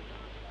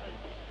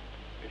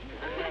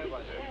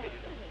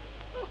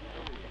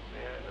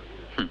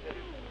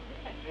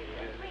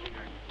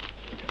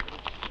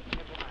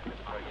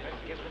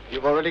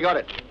 You've already got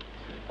it.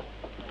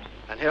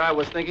 And here I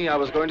was thinking I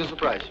was going to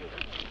surprise you.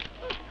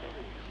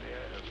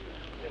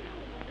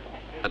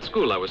 At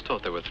school, I was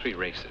taught there were three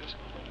races.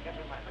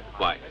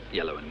 White,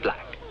 yellow, and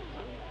black.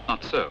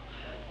 Not so.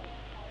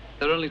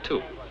 There are only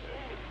two.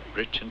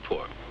 Rich and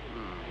poor.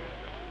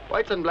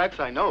 Whites and blacks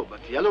I know, but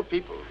yellow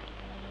people.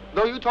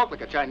 Though you talk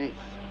like a Chinese.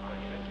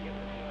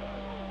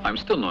 I'm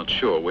still not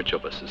sure which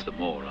of us is the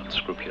more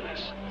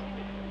unscrupulous.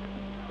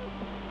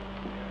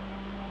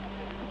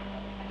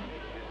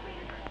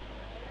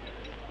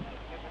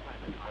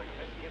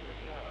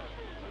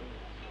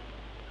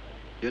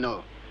 You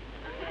know,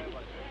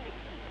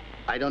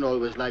 I don't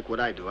always like what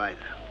I do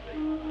either.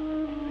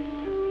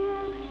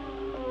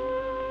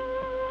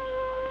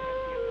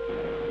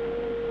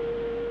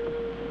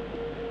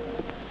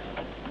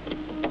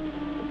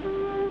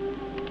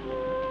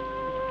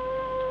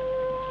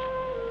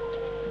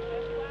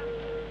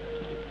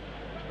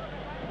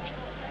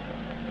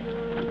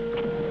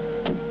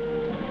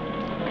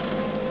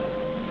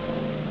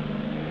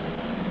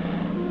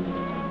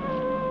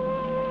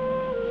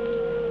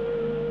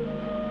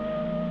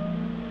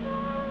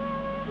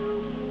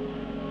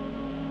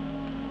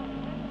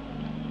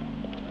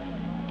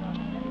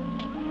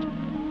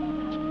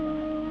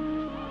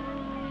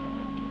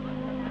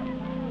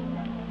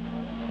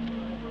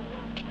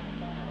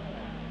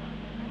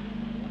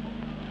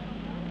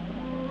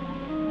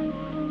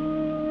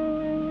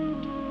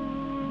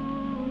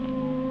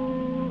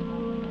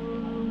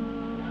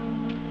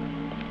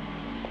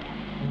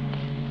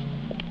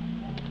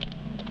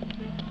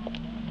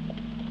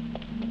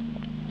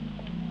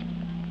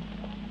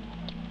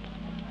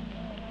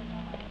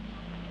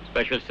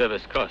 Special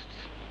service costs.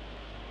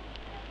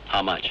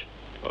 How much?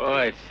 Oh,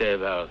 I'd say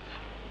about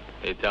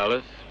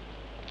 $8.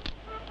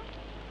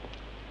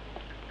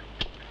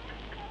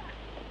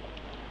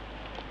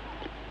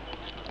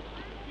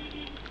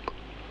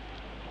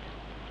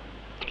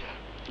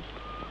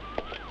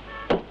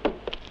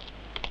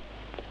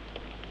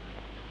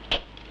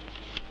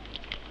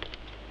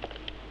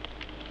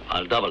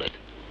 I'll double it.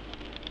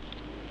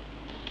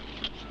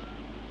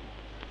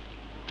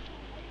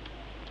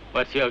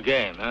 What's your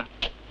game, huh?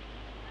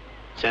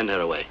 Send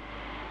her away.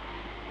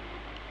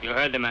 You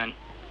heard the man.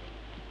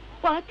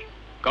 What?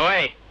 Go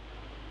away.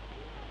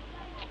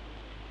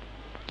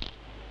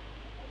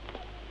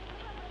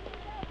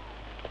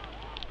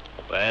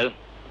 Well?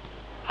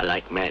 I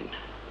like men.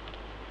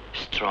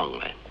 Strong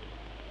men.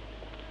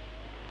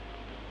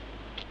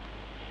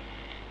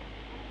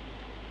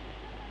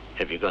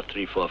 Have you got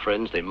 3, 4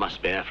 friends? They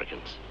must be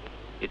Africans.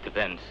 It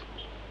depends.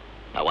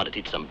 I want to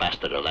teach some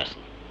bastard a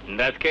lesson. In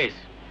that case,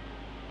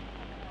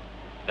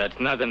 that's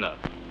not enough.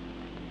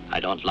 I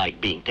don't like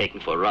being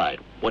taken for a ride.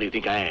 What do you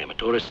think I am, a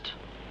tourist?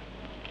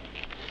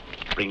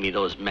 Bring me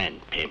those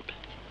men, pimp.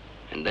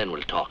 And then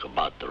we'll talk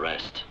about the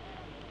rest.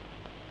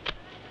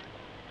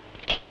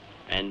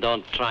 And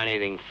don't try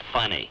anything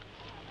funny.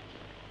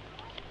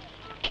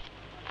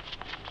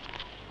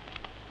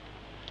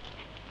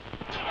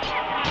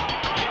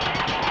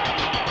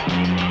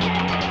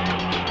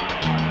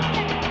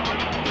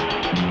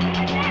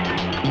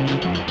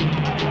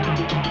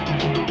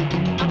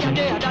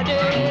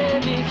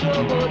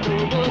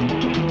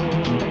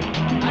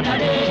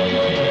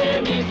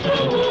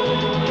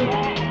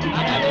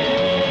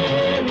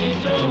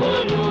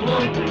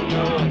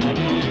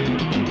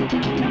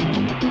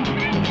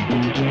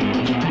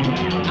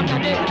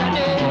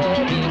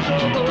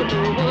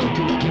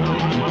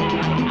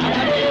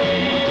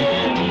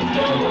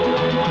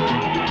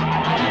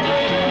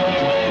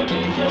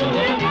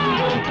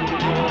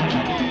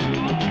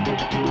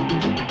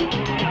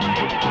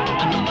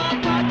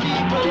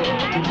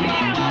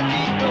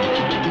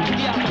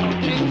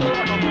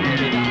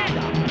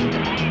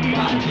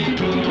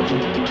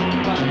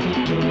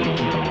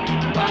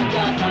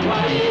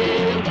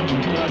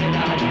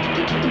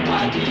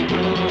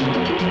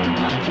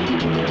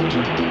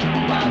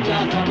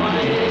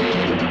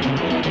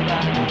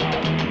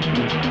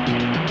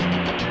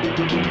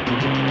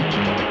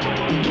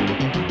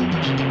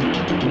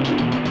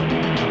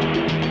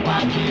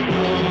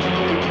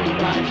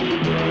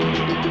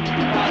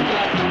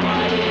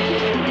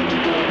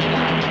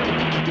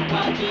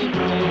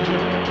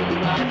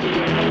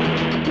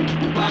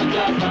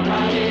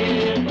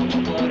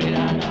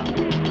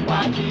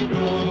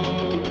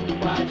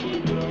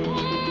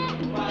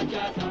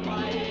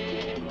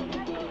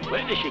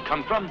 Where does she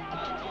come from?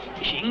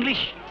 Is she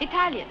English?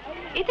 Italian.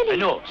 Italy. I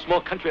know, small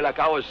country like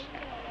ours.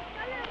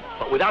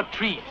 But without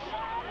trees,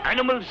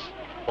 animals,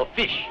 or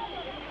fish.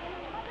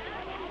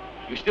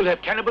 You still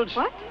have cannibals?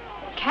 What?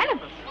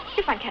 Cannibals?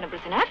 You find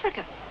cannibals in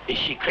Africa. Is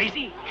she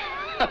crazy?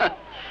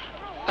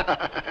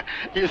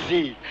 You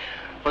see,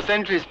 for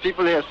centuries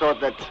people here thought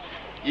that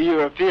you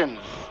Europeans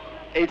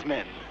ate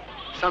men.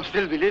 Some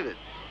still believe it.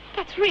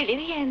 That's really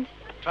the end.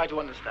 Try to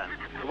understand.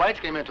 The whites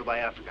came here to buy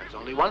Africans.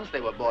 Only once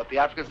they were bought, the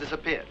Africans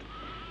disappeared.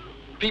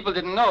 People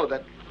didn't know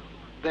that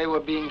they were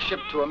being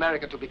shipped to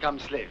America to become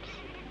slaves.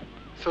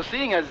 So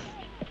seeing as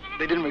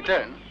they didn't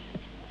return,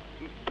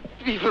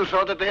 people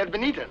thought that they had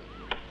been eaten.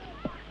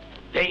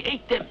 They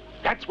ate them.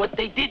 That's what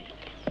they did.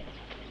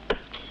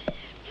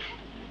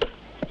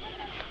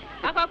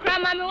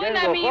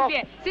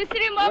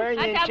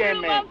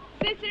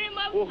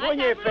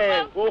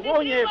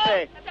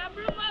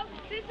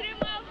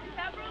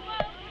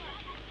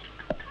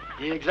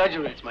 He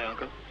exaggerates, my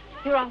uncle.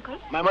 Your uncle?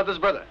 My mother's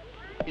brother.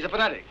 He's a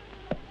fanatic.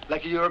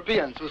 Like you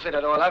Europeans who say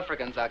that all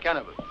Africans are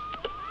cannibals.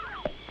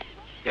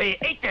 They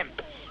ate them.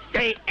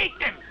 They ate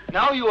them.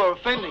 Now you are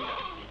offending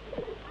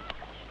her.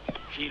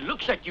 She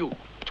looks at you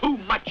too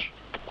much.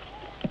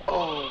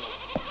 Oh.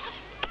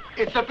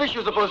 It's the fish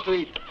you're supposed to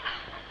eat.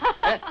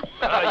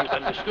 You've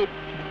understood.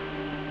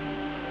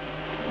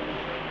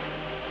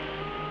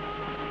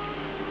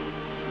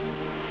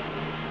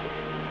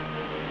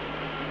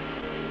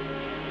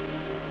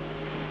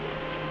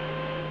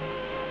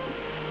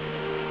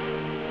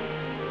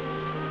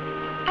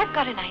 I've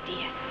got an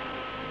idea.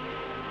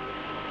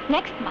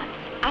 Next month,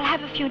 I'll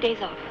have a few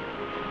days off.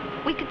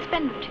 We could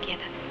spend them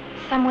together,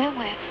 somewhere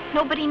where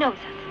nobody knows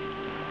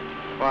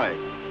us. Why?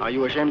 Are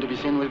you ashamed to be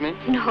seen with me?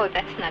 No,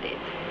 that's not it.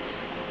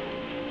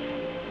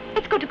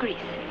 Let's go to Greece.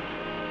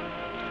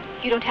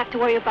 You don't have to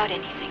worry about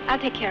anything. I'll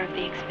take care of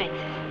the expenses.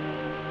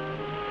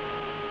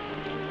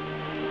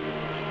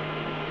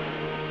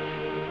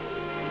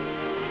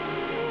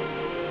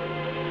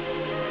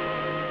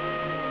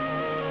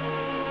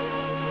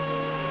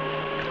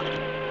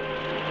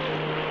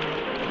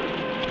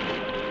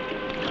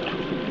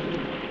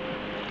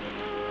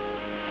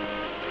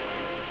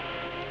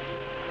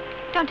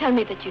 Don't tell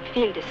me that you'd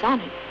feel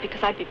dishonored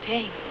because I'd be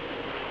paying.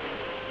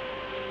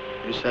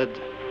 You said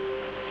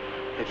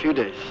a few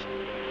days.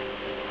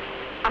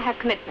 I have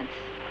commitments.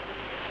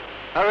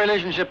 Our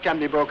relationship can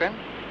be broken.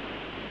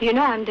 You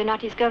know I'm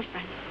Donati's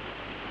girlfriend.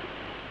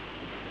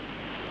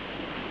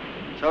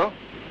 So?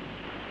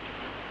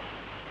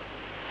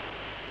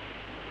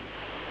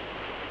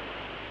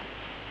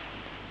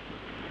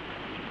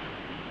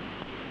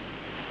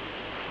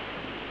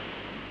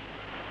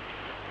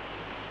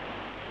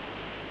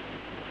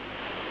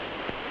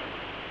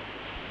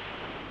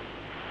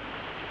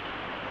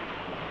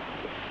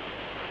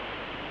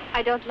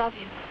 I don't love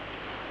him,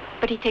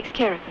 but he takes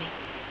care of me.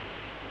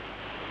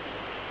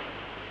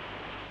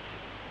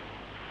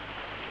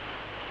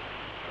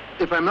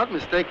 If I'm not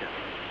mistaken,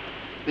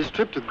 this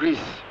trip to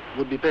Greece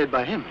would be paid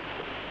by him.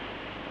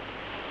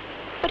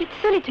 But it's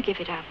silly to give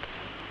it up.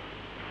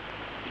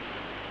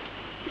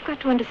 You've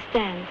got to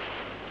understand.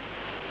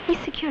 He's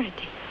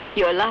security.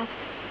 Your love.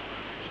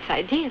 It's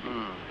ideal.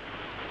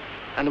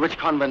 And which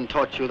convent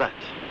taught you that?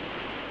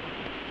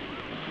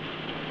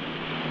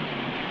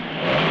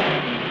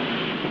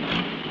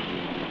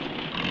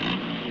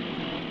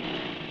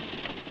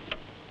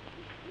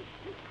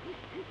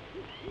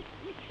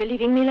 You're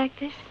leaving me like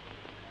this?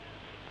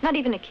 Not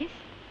even a kiss?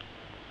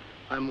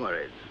 I'm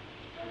worried.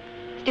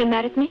 Still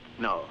mad at me?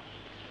 No.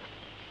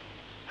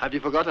 Have you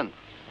forgotten?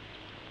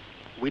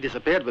 We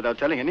disappeared without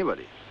telling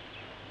anybody.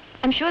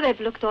 I'm sure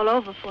they've looked all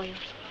over for you.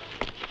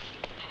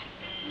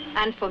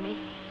 And for me.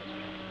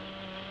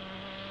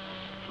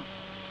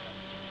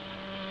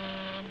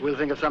 We'll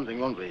think of something,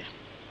 won't we?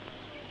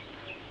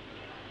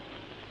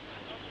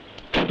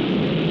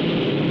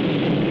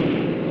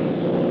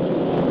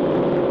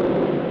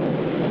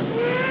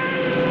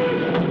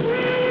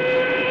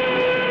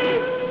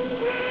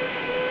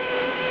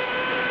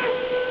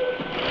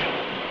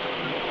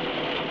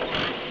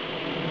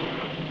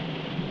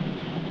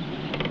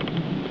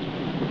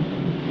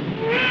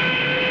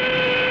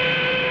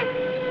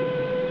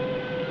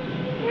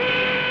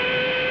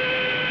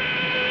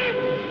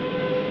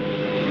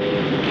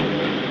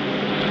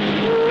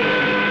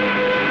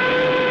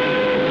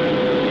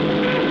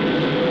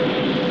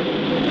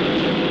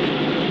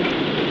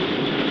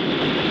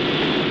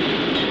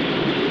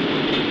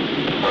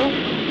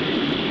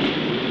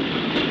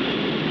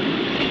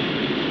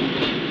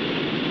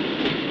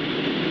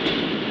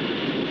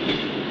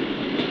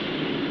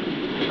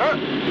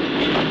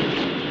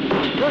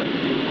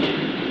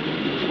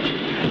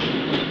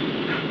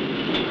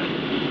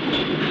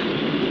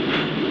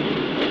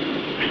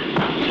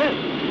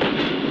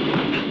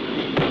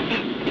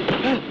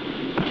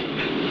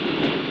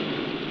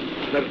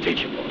 That'll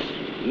teach you, boss.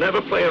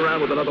 Never play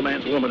around with another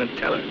man's woman and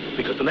tell her,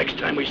 because the next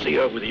time we see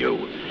her with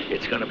you,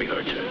 it's gonna be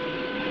her turn.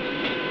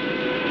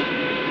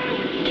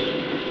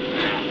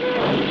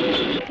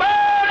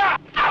 Blood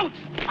out!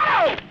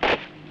 Out!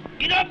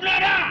 Enough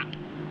blood out!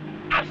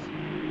 Out!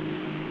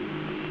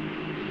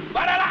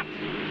 Barala!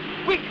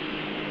 Quick!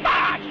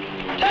 March!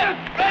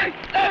 Left, right,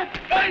 left,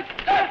 right,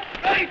 left,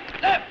 right,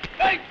 left,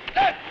 right,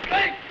 left,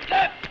 right,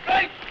 left,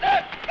 right,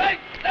 left, right,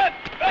 left,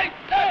 right,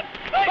 left,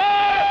 right,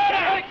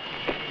 right!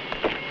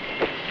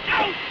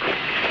 Out!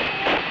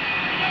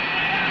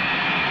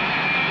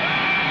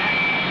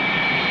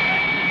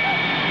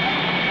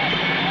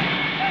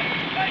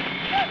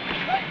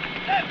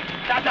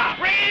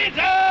 Tata!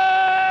 Reason!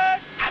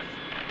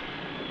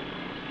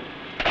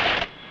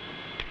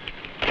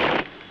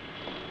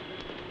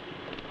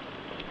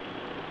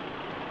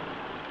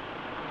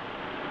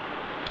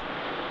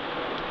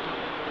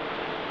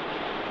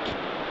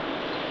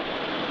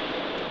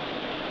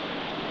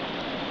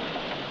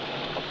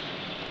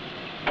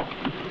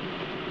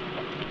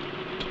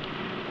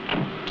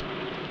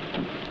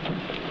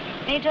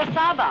 Major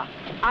Saba,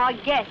 our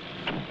guest.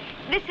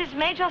 This is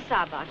Major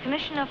Saba,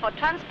 Commissioner for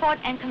Transport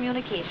and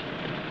Communications.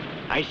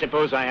 I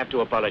suppose I have to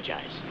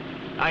apologize.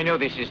 I know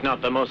this is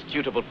not the most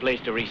suitable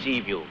place to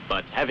receive you,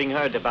 but having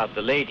heard about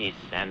the ladies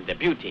and the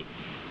beauty,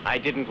 I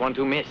didn't want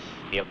to miss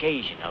the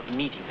occasion of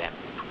meeting them.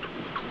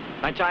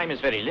 My time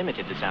is very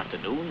limited this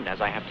afternoon,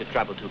 as I have to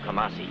travel to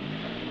Kumasi.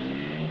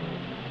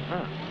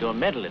 Ah, your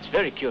medal is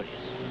very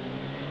curious.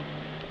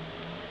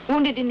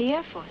 Wounded in the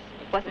Air Force,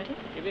 wasn't it?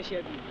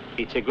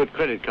 It's a good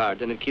credit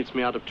card, and it keeps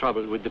me out of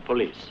trouble with the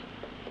police.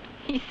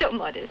 He's so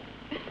modest.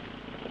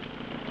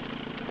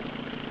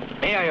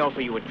 May I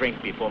offer you a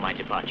drink before my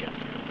departure?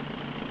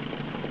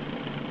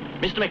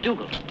 Mr.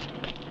 McDougal,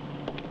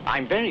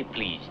 I'm very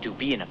pleased to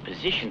be in a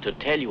position to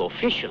tell you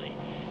officially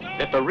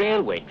that the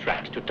railway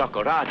tracks to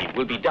Takoradi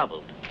will be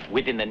doubled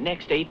within the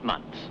next 8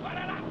 months.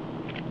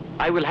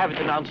 I will have it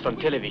announced on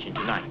television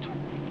tonight.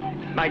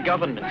 My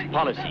government's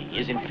policy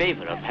is in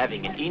favor of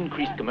having an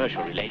increased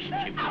commercial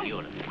relationship with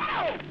Europe.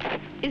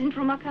 Isn't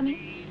Ruma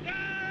coming?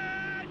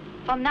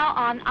 From now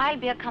on, I'll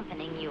be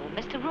accompanying you.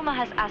 Mr. Ruma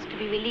has asked to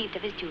be relieved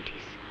of his duties.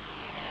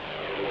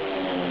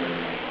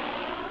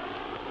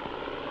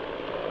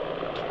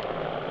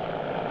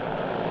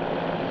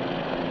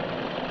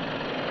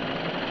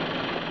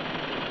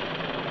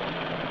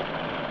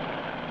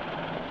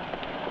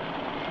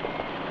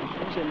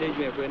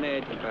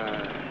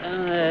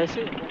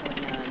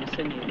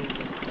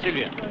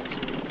 Sylvia.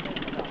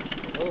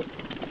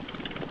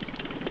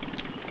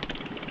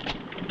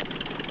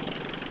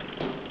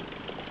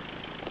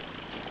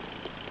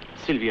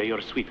 Sylvia, you're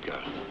a sweet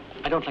girl.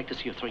 I don't like to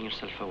see you throwing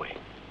yourself away.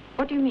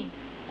 What do you mean?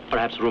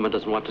 Perhaps Ruma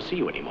doesn't want to see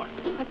you anymore.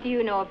 What do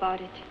you know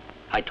about it?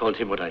 I told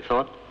him what I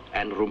thought,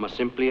 and Ruma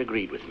simply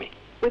agreed with me.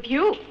 With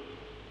you?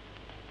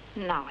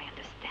 Now I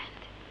understand.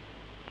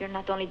 You're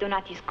not only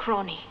Donati's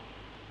crony.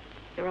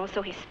 You're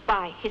also his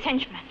spy, his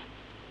henchman.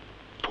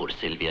 Poor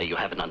Sylvia, you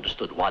haven't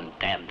understood one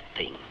damn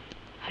thing.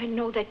 I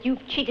know that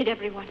you've cheated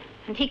everyone,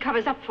 and he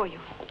covers up for you.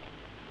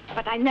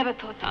 But I never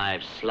thought that...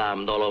 I've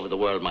slammed all over the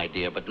world, my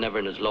dear, but never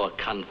in as low a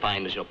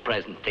confine as your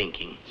present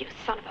thinking. You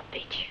son of a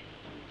bitch.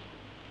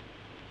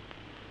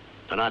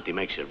 Donati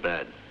makes your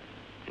bed,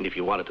 and if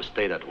you want it to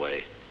stay that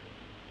way,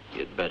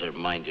 you'd better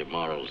mind your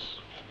morals.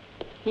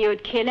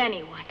 You'd kill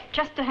anyone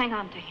just to hang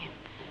on to him.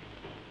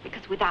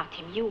 Because without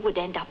him, you would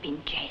end up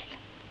in jail.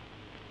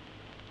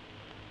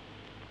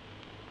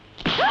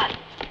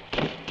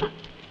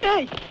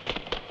 Hey!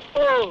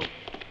 Oh!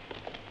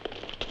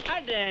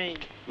 Adrian!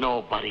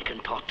 Nobody can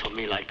talk to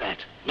me like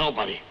that.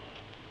 Nobody.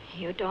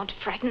 You don't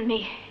frighten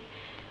me.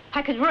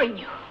 I could ruin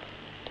you.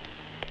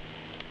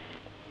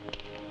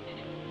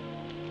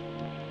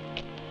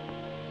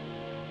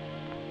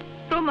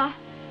 Ruma.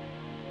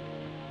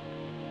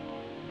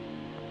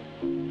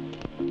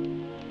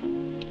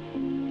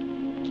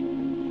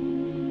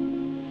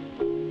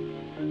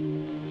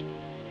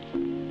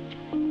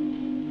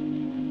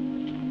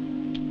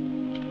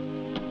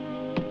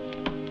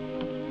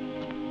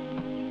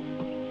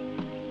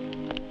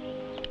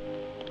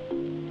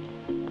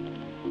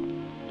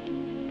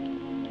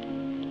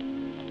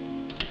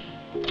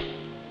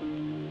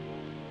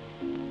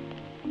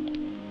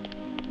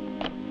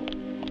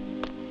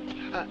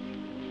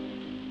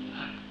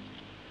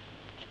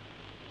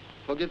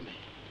 Forgive me,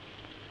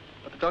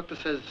 but the doctor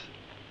says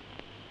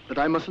that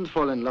I mustn't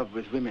fall in love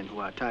with women who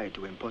are tied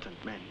to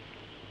important men.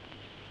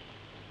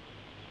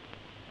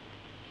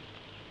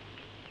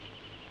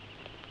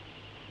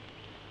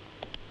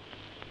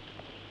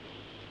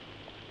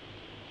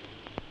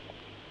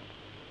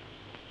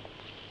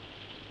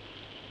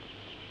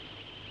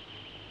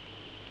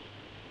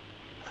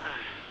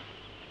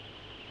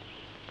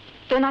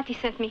 Donati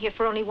sent me here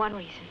for only one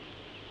reason.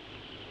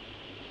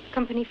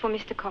 Company for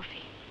Mr.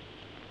 Coffey.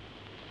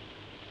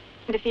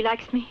 And if he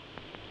likes me,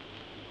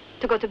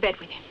 to go to bed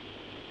with him.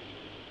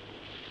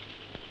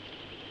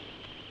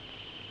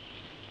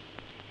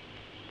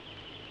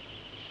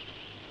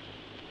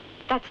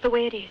 That's the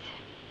way it is.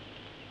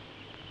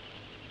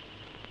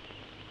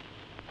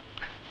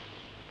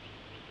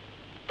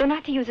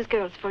 Donati uses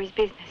girls for his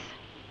business.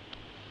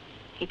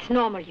 It's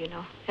normal, you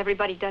know.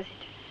 Everybody does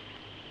it.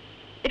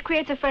 It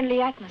creates a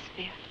friendly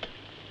atmosphere.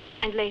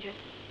 And later,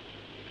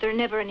 there are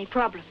never any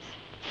problems.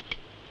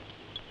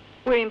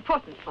 We're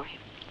important for him.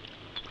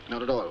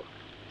 Not at all.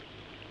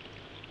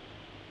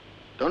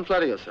 Don't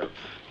flatter yourself.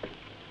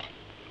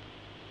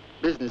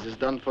 Business is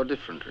done for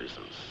different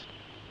reasons.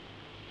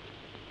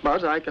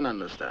 But I can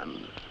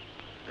understand.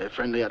 A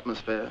friendly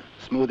atmosphere,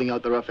 smoothing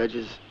out the rough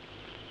edges.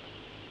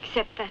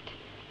 Except that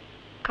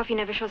Coffey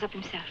never shows up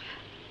himself.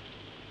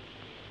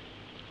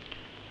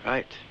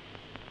 Right.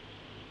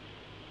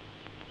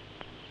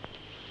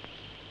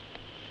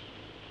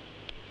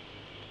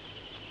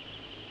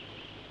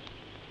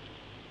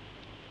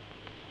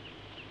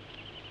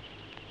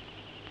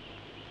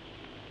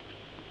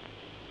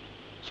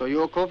 So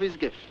you're Coffey's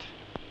gift.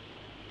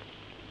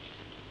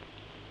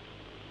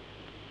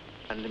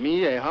 And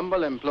me, a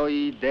humble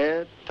employee,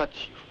 dare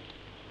touch you.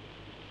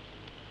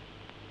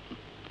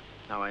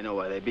 Now I know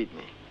why they beat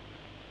me.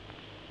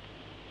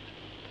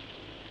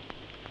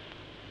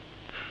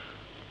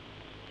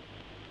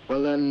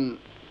 Well then,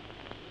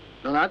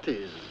 Donati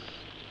is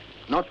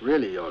not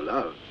really your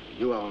love.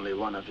 You are only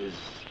one of his...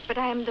 But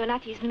I am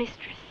Donati's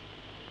mistress.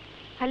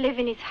 I live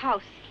in his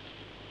house.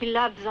 He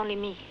loves only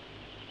me.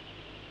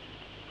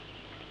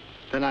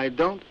 Then I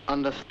don't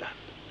understand.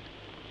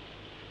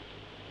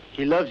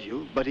 He loves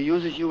you, but he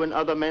uses you in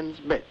other men's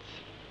beds.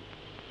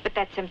 But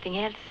that's something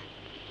else.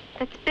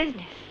 That's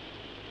business.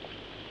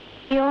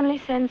 He only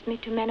sends me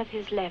to men of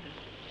his level.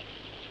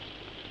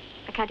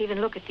 I can't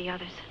even look at the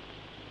others.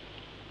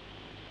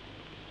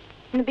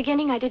 In the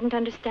beginning, I didn't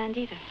understand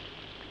either.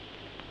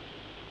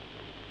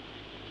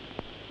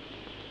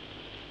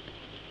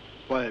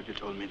 Why have you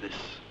told me this?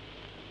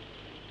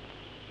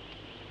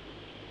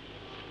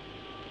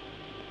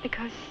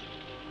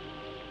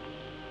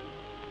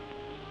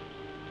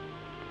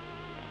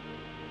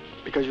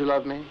 Because you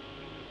love me?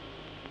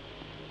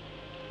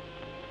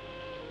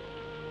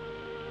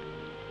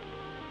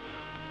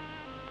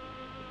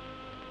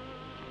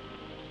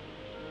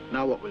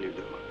 Now what will you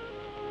do?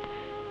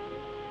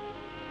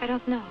 I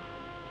don't know.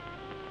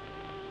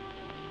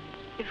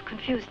 You've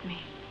confused me.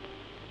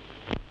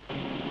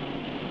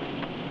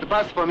 The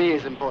past for me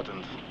is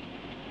important.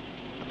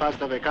 The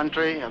past of a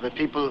country, of a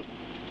people,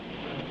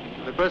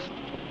 of a person.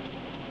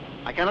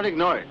 I cannot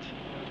ignore it.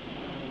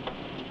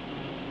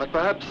 But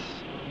perhaps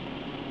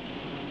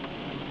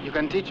you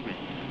can teach me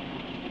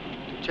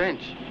to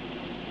change.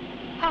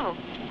 How?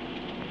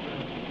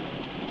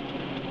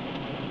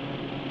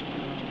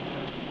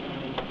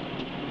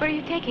 Where are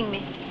you taking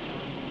me?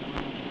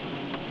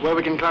 where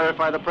we can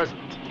clarify the present.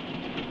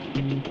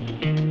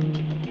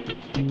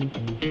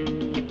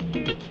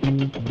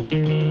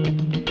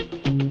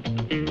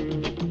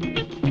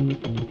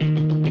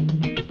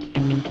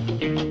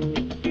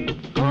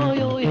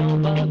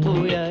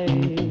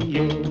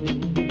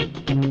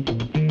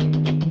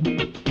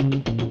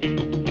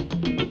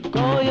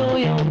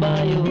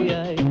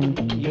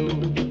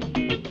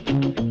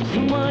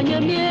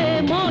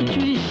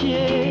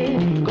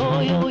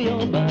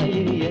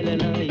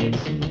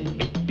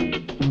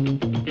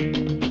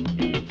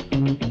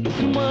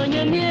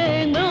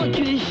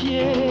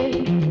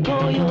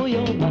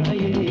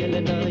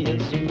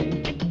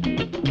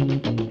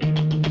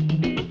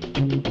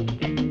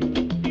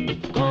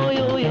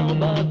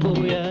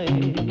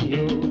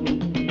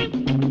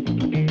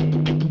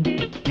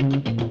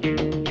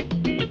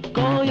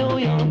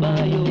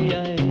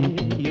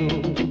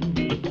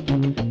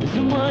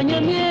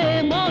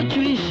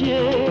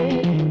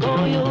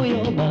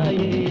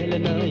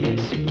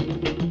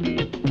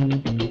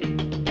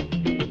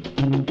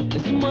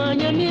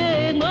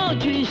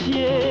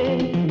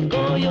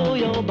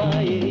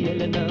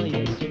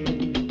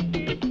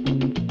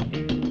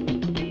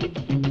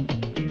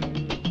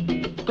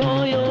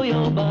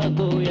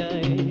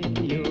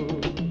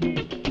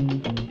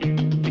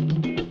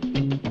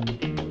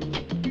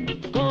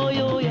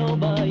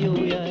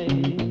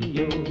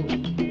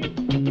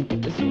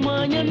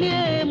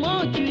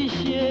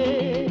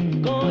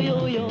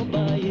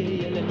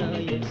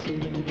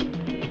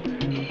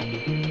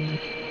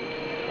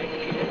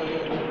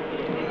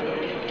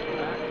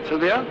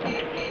 Sylvia?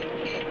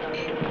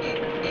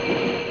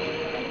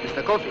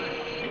 Mr. Coffee.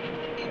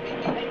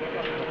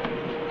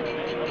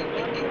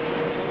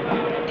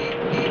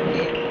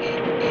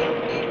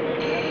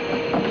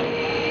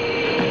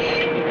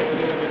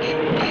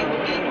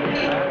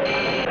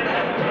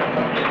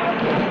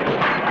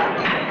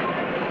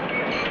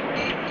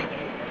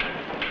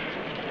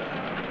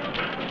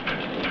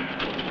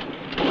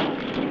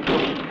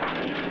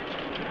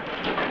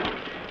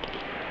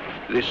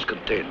 This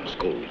contains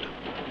gold.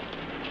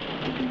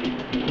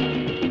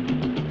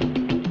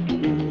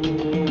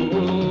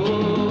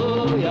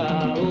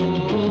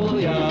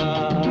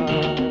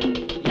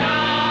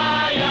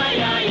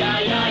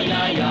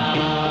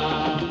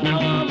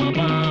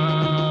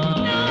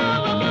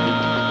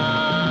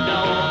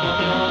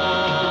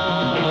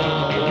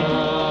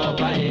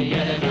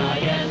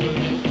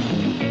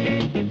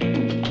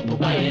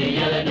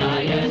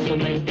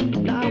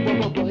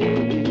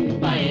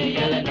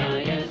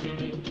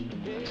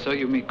 So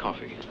you meet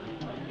Coffee.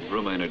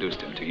 Rumor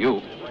introduced him to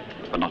you,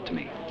 but not to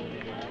me.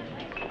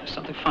 There's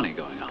something funny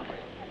going on.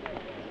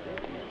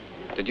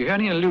 Did you hear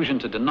any allusion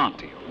to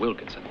Donati or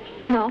Wilkinson?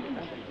 No,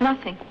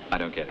 nothing. I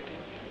don't get it.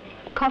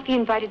 Coffee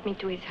invited me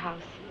to his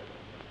house.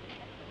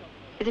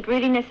 Is it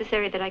really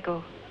necessary that I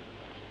go?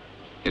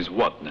 Is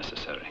what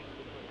necessary?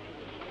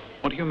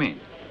 What do you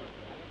mean?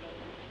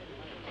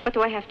 What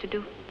do I have to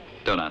do?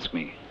 Don't ask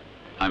me.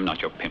 I'm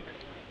not your pimp.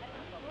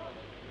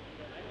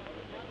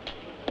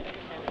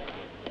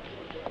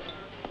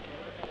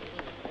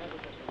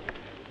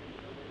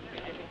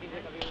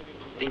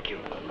 Thank you.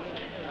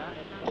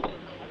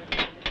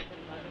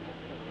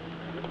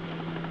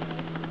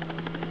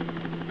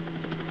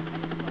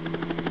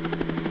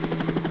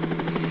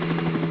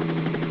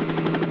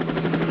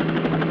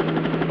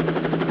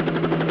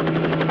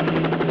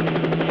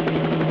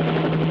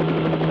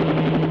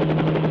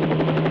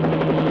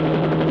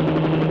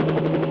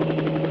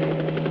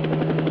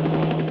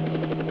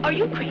 Are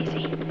you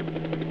crazy?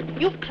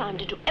 You've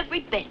climbed into every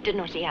bed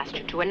Donati asked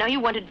you to, and now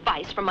you want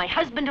advice from my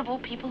husband of all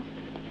people?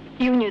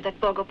 You knew that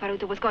Borgo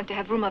Paruto was going to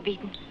have Ruma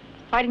beaten.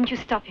 Why didn't you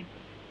stop him?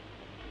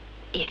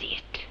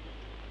 Idiot.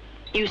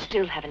 You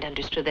still haven't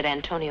understood that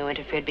Antonio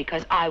interfered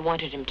because I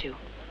wanted him to.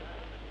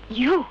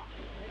 You?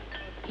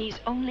 He's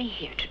only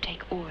here to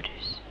take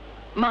orders.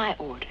 My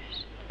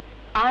orders.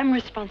 I'm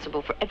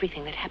responsible for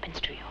everything that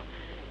happens to you.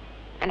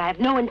 And I have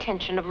no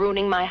intention of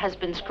ruining my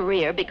husband's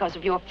career because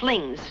of your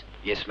flings.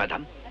 Yes,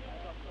 madame.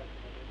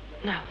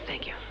 No,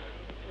 thank you.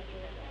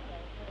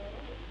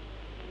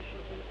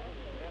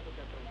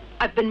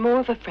 I've been more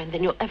of a friend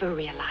than you'll ever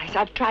realize.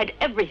 I've tried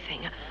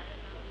everything.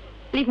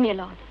 Leave me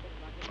alone.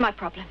 It's my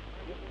problem.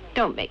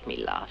 Don't make me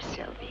laugh,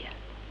 Sylvia.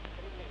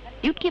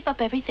 You'd give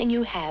up everything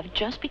you have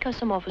just because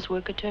some office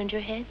worker turned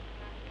your head?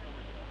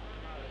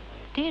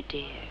 Dear,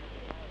 dear,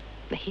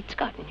 the heat's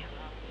gotten you.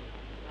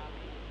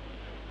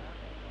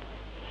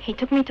 He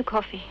took me to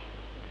Coffee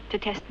to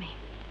test me.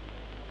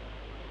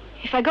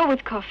 If I go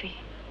with Coffee,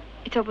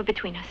 it's over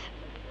between us.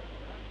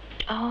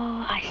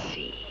 Oh, I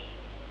see.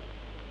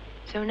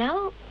 So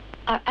now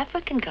our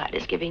African guide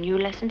is giving you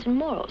lessons in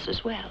morals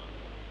as well.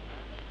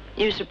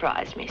 You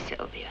surprise me,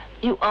 Sylvia.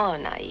 You are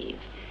naive.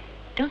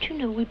 Don't you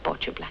know we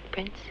bought your Black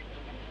Prince?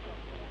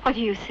 What are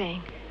you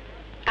saying?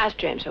 Ask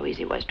James how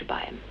easy it was to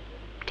buy him.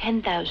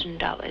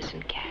 $10,000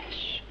 in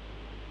cash.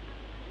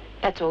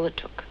 That's all it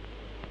took.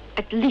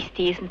 At least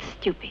he isn't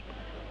stupid.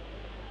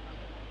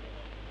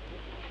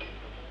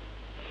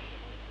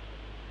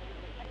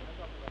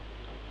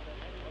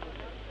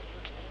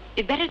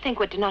 You'd better think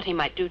what Donati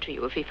might do to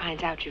you if he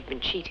finds out you've been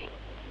cheating.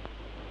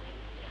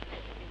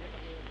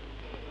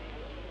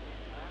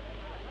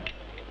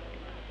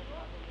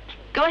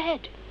 Go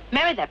ahead.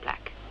 Marry that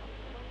black.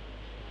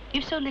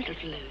 You've so little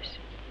to lose.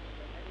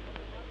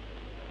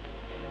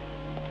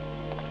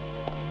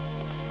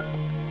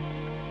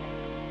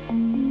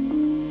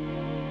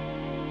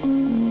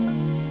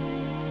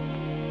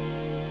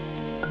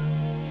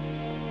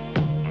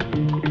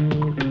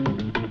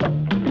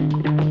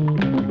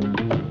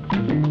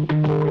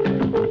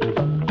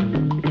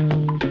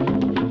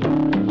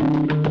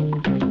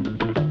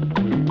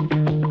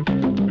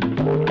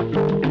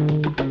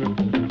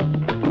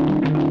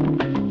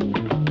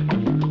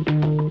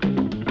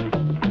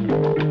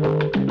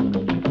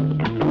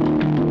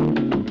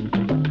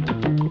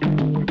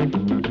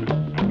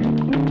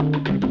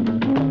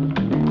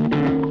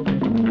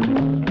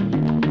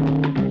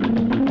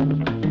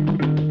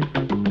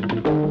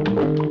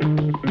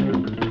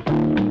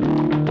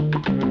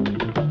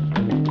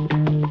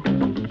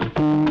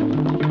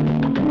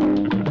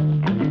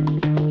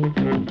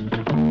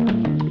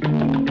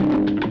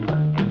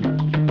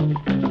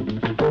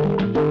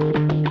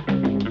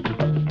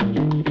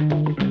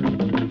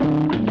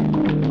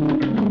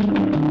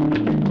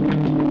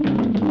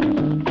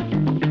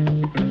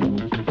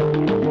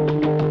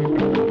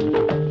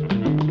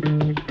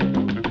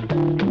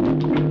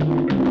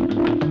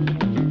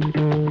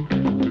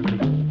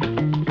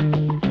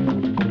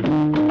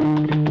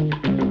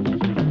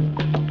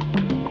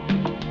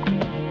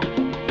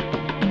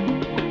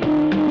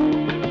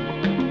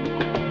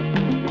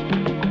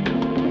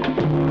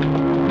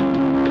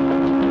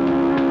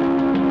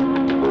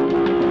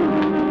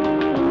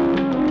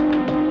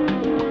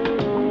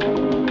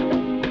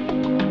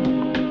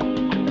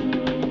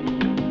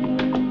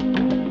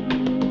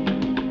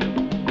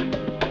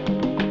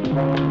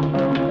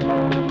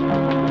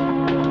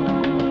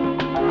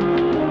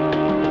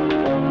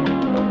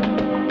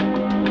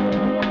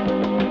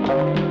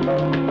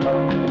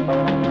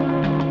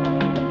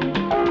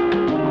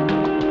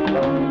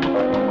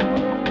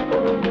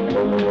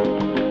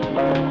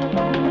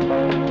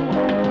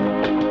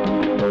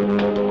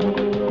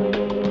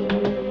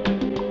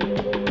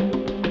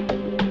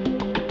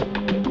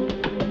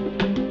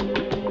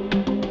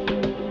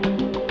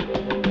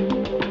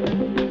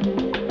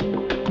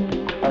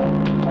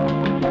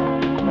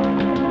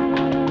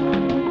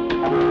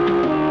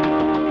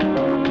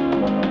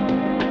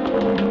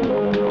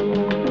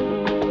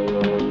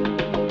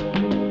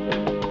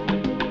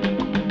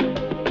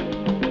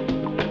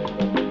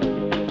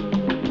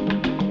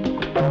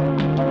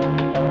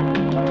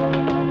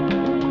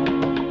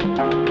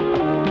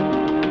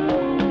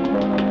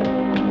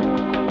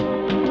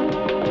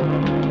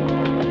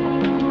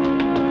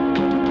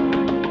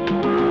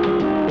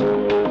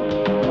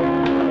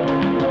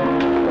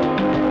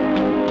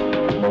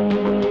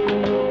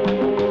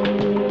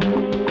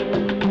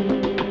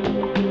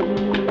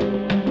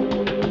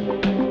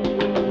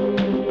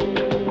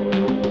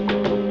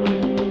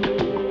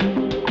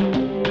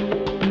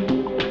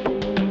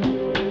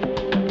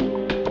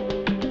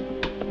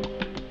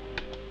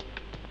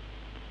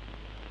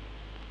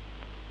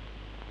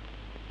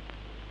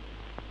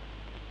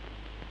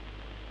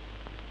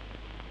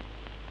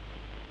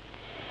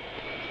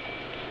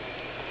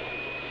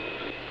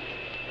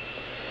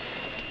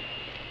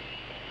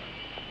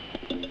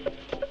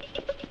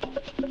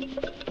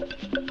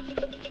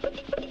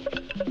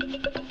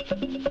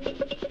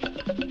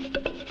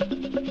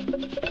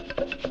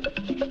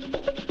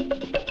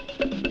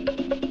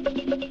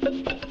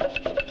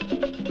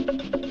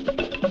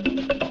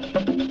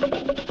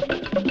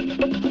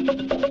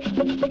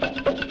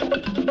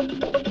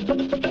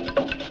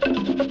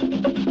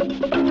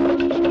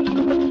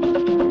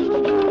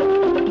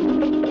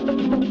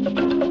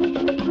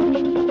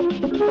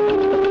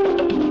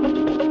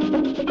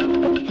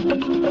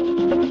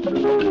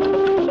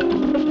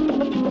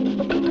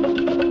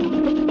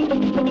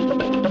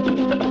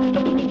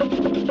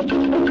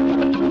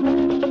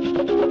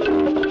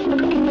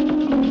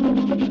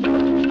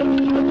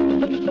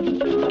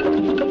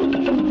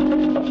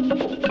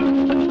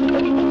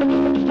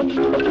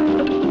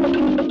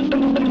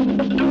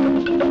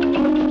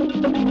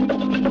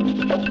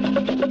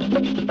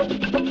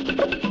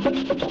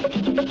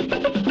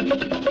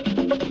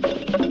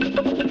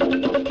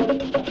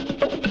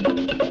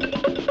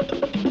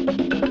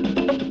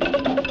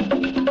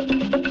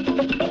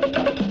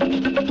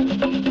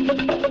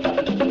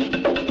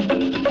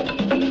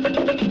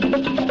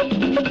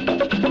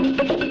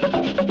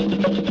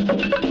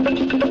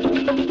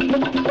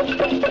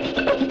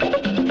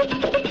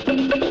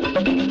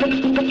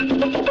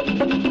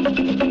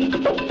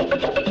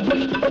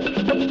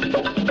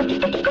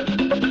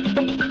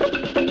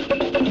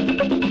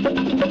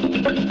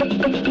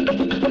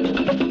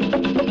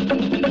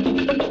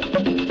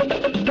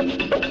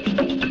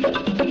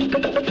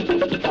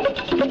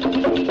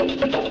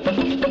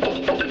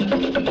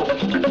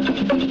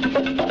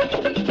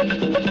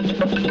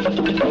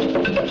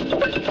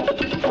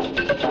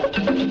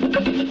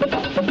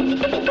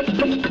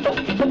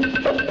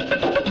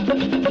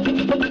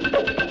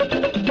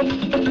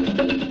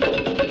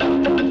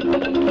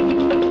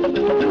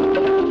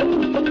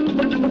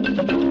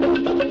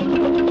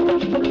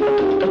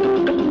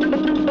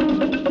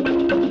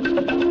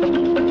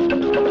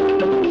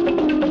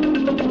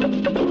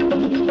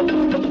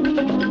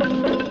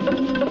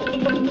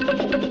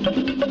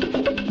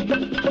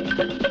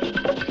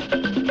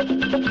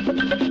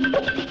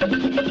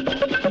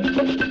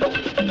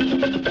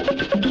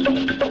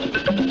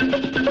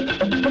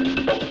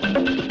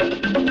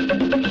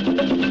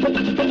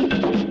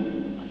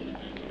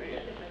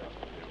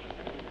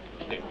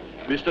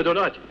 Mr.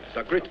 Donati, it's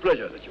a great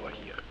pleasure that you are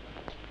here.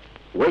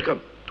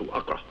 Welcome to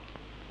Accra.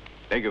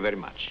 Thank you very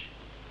much.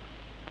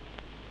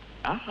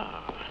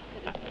 Ah.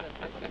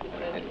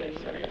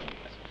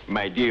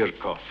 My dear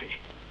Coffee,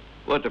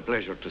 what a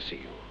pleasure to see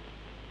you.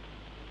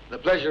 The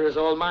pleasure is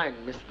all mine,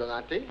 Mr.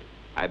 Donati.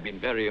 I've been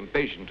very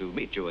impatient to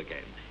meet you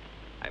again.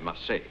 I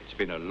must say, it's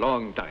been a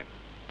long time.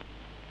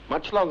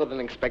 Much longer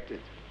than expected.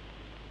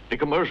 The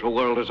commercial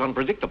world is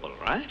unpredictable,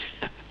 right?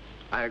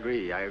 I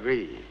agree.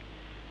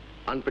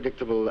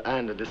 Unpredictable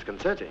and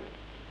disconcerting.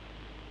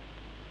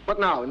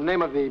 But now, in the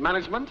name of the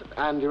management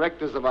and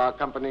directors of our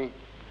company,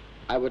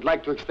 I would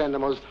like to extend a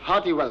most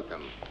hearty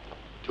welcome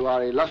to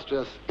our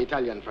illustrious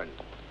Italian friend.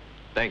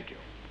 Thank you.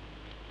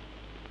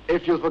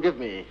 If you'll forgive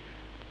me,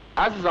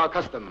 as is our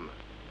custom,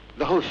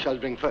 the host shall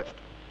drink first.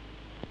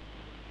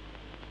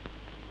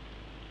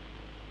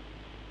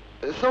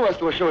 So as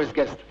to assure his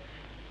guest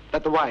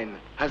that the wine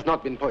has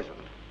not been poisoned.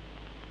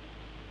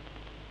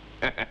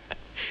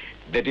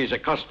 That is a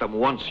custom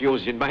once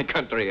used in my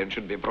country and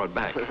should be brought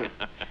back.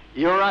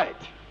 You're right.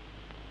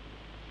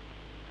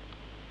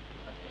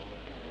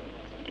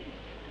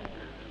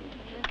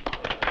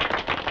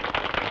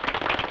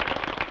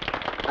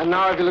 And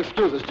now if you'll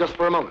excuse us just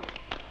for a moment.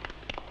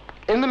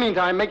 In the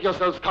meantime, make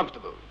yourselves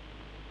comfortable.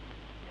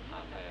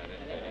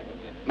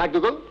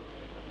 MacDougall?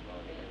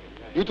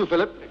 You too,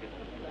 Philip.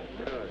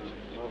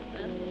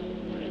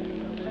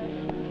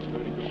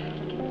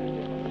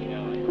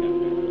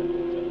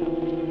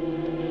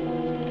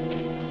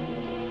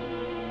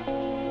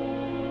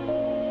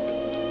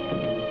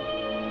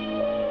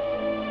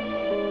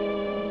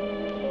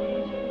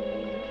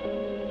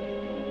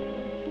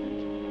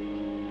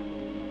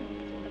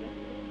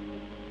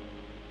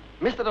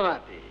 Mr.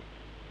 Donati,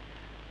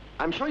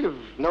 I'm sure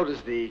you've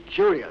noticed the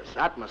curious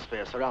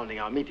atmosphere surrounding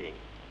our meeting.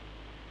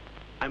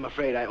 I'm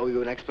afraid I owe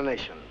you an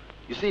explanation.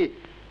 You see,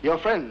 your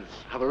friends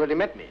have already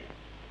met me.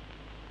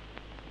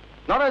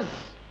 Not as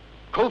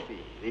Kofi,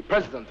 the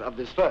president of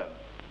this firm,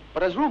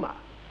 but as Ruma,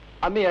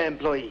 a mere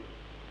employee.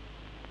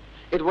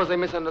 It was a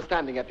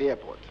misunderstanding at the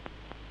airport,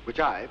 which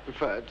I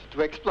preferred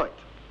to exploit.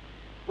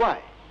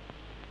 Why?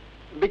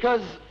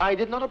 Because I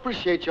did not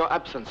appreciate your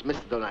absence,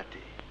 Mr. Donati.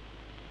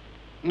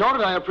 Nor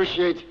did I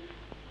appreciate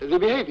the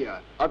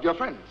behavior of your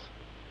friends.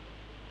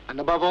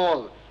 And above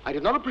all, I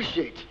did not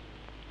appreciate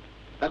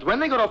that when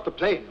they got off the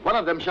plane, one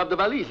of them shoved the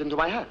valise into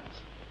my hands.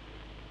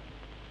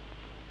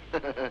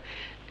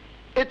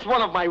 It's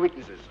one of my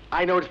weaknesses.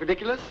 I know it's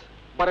ridiculous,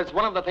 but it's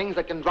one of the things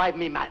that can drive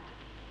me mad.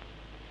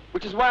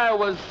 Which is why I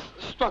was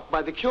struck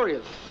by the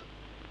curious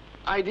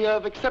idea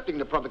of accepting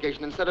the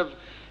provocation instead of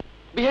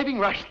behaving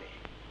rashly.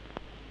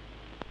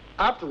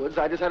 Afterwards,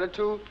 I decided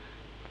to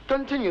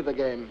continue the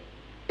game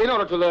in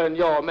order to learn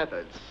your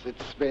methods.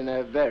 It's been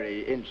a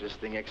very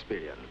interesting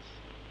experience.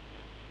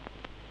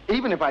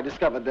 Even if I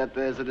discovered that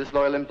there's a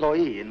disloyal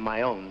employee in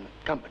my own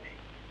company.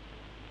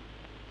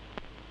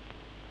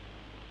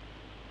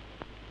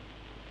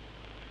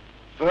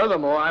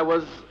 Furthermore, I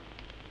was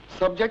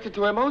subjected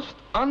to a most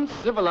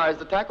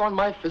uncivilized attack on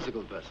my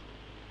physical person.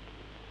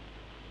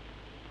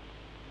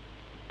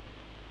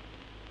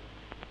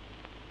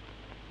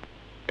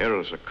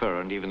 Errors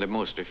occur, and even the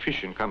most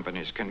efficient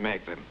companies can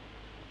make them.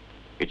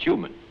 It's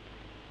human.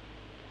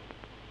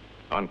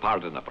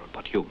 Unpardonable,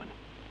 but human.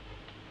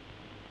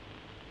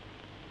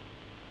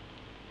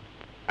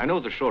 I know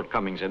the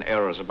shortcomings and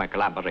errors of my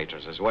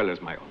collaborators as well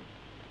as my own.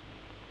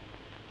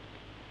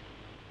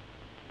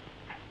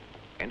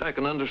 And I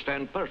can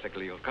understand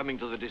perfectly your coming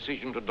to the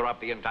decision to drop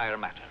the entire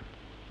matter.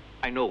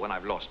 I know when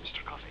I've lost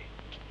Mr. Coffey.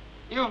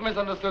 You've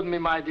misunderstood me,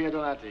 my dear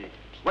Donati.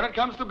 When it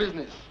comes to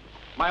business,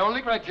 my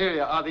only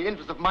criteria are the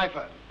interests of my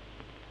firm.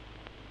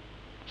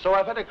 So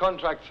I've had a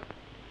contract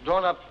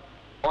drawn up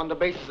on the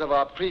basis of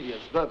our previous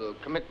verbal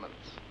commitments.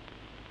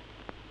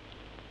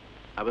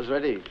 I was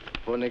ready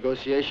for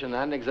negotiation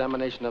and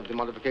examination of the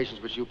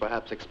modifications which you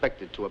perhaps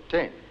expected to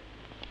obtain.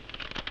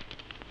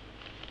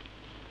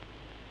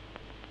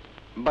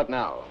 But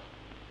now,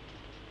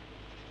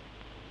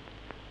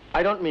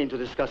 I don't mean to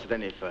discuss it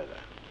any further.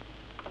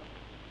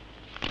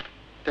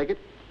 Take it,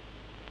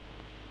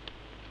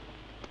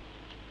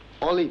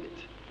 or leave it.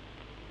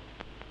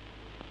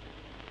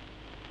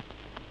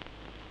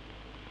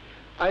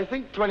 I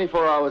think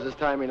 24 hours is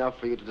time enough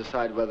for you to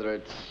decide whether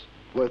it's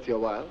worth your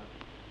while.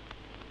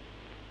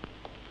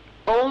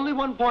 Only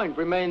one point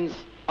remains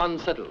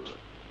unsettled.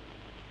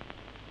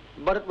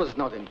 But it was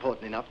not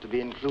important enough to be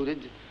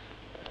included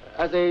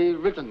as a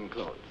written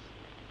clause.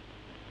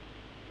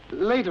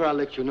 Later I'll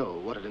let you know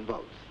what it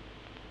involves.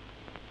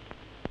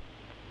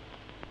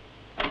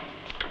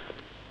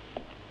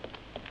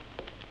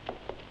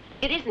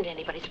 It isn't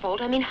anybody's fault.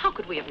 I mean, how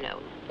could we have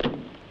known?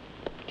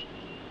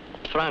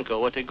 Franco,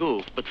 what a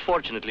goof. But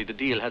fortunately, the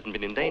deal hasn't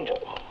been in danger.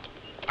 Oh,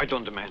 I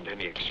don't demand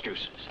any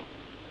excuses.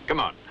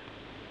 Come on.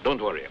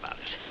 Don't worry about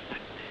it.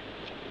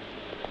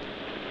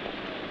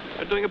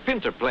 They're doing a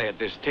Pinter play at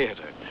this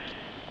theater.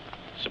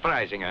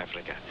 Surprising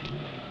Africa.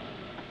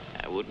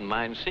 I wouldn't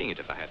mind seeing it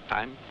if I had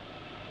time.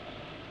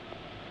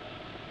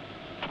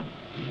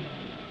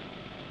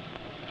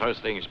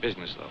 First thing is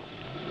business, though.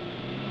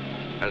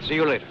 I'll see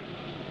you later.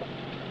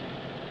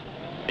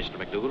 Mr.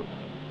 McDougal?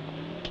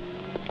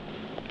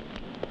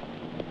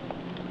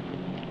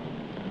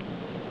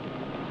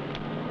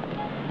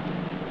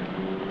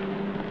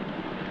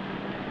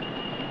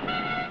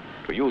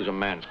 To use a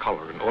man's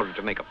collar in order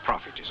to make a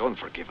profit is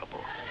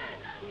unforgivable.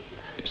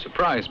 You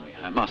surprise me.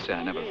 I must say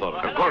I never thought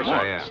of it. Of course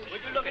I am.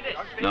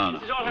 No.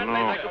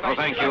 No,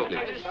 thank you.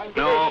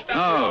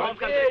 No.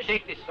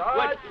 Take this.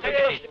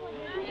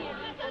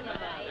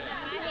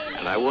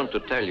 And I want to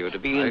tell you, to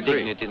be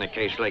indignant in a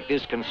case like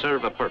this can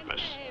serve a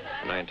purpose.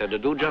 And I intend to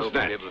do just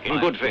that, in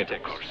good faith,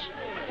 of course.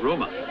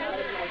 Ruma.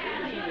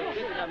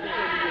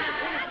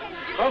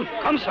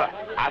 Come, sir.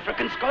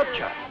 African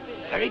sculpture.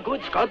 Very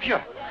good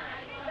sculpture.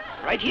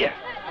 Right here.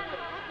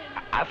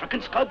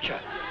 African sculpture.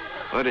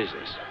 What is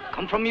this?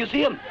 Come from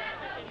museum.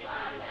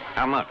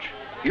 How much?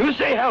 You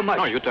say how much?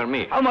 No, you tell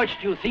me. How much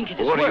do you think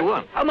it is What worth? do you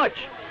want? How much?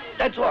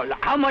 That's all.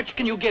 How much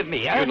can you give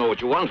me, eh? You know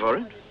what you want for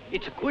it?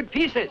 It's good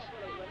pieces.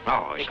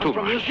 Oh, it's They come too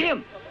from much.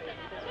 museum.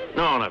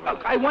 No, never.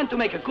 Look, I want to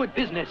make a good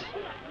business.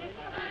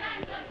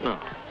 No.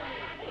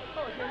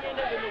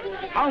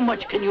 How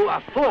much can you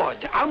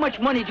afford? How much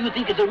money do you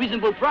think is a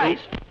reasonable price?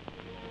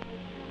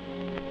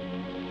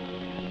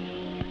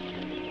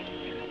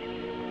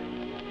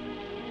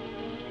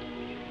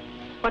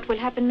 What will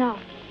happen now?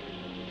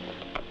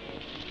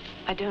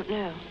 I don't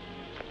know.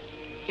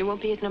 You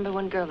won't be his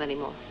 #1 girl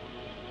anymore.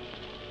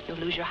 You'll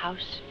lose your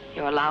house,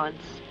 your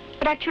allowance.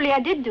 But actually, I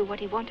did do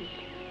what he wanted.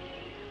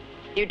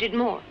 You did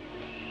more.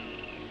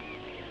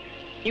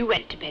 You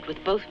went to bed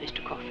with both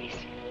Mr. Coffeys.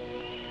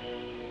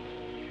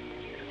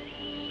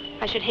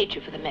 I should hate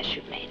you for the mess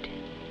you've made,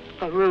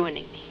 for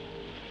ruining me.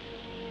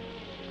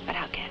 But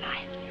how can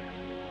I?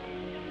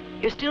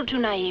 You're still too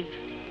naive.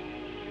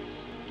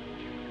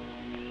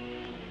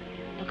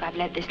 Look, I've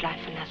led this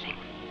life for nothing.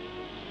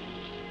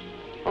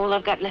 All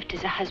I've got left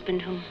is a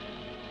husband whom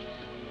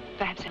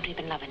perhaps I don't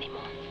even love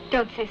anymore.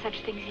 Don't say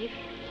such things, Eve.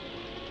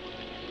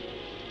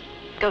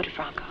 Go to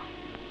Franco.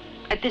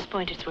 At this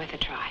point, it's worth a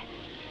try.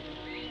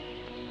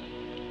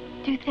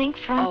 Do you think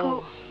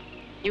Franco... Oh,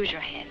 use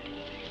your head.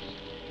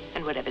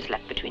 And whatever's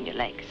left between your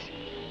legs.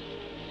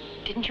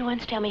 Didn't you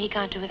once tell me he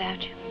can't do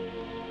without you?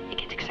 He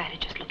gets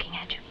excited just looking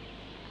at you.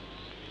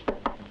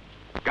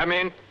 Come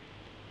in.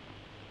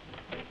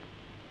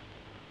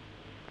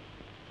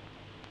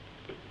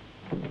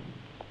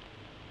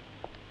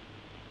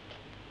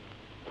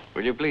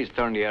 Will you please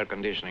turn the air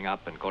conditioning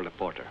up and call the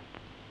porter?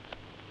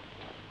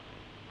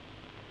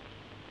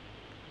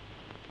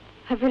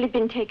 I've really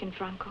been taken,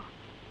 Franco.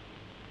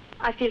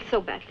 I feel so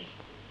badly.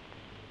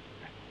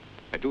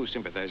 I do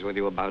sympathize with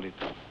you about it.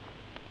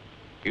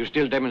 You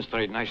still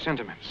demonstrate nice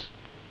sentiments.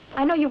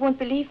 I know you won't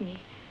believe me,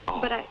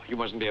 but you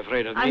mustn't be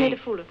afraid of me. I made a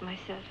fool of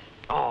myself.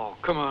 Oh,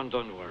 come on,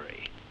 don't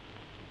worry.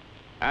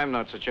 I'm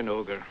not such an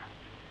ogre.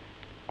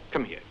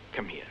 Come here,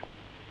 come here.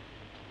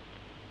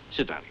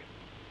 Sit down here.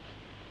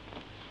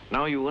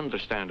 Now you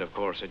understand, of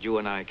course, that you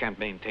and I can't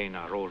maintain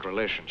our old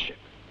relationship.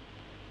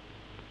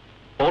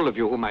 All of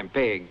you whom I'm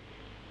paying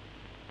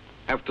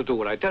have to do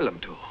what I tell them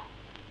to.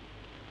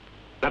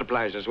 That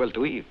applies as well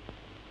to Eve,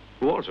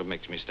 who also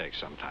makes mistakes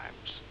sometimes.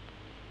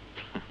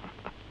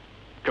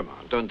 Come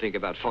on, don't think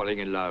about falling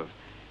in love.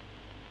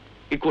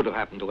 It could have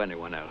happened to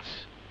anyone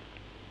else.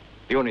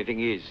 The only thing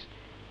is,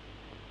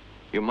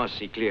 you must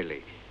see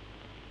clearly.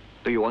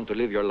 Do you want to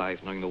live your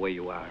life knowing the way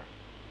you are,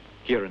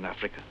 here in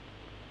Africa?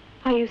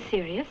 Are you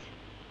serious?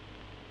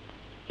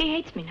 He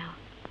hates me now.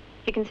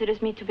 He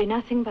considers me to be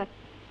nothing but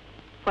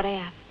what I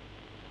am.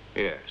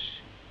 Yes,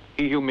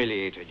 he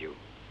humiliated you.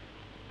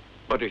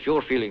 But if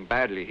you're feeling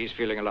badly, he's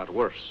feeling a lot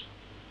worse.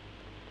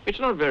 It's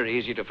not very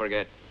easy to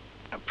forget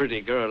a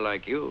pretty girl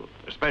like you,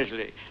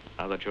 especially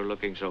now that you're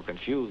looking so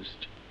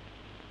confused.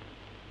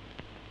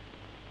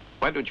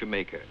 Why don't you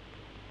make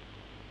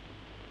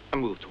a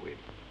move to him?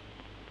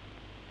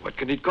 What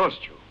can it cost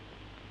you?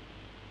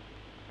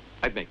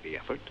 I'd make the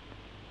effort.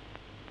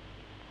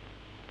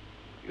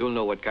 You'll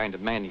know what kind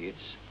of man he is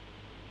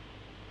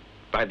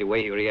by the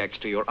way he reacts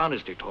to your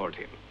honesty toward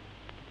him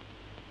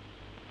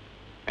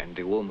and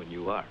the woman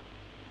you are.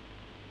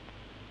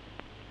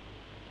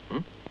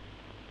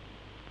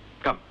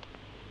 Come,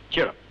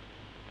 cheer up.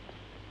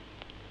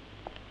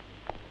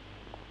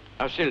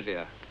 Now,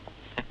 Sylvia,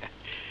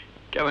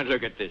 come and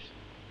look at this.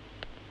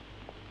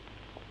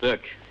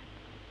 Look.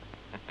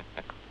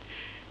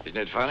 Isn't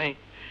it funny?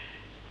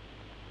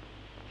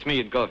 It's me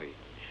and Coffee.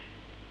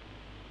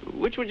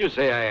 Which would you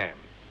say I am?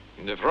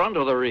 In the front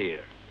or the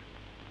rear?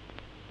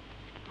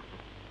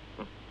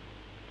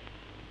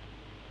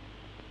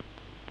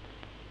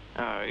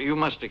 You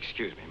must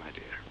excuse me, my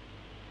dear.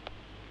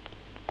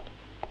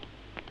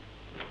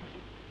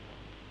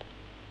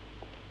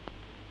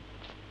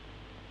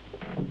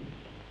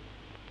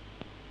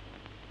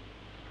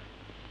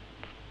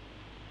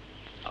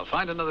 I'll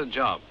find another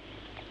job.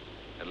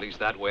 At least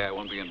that way I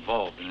won't be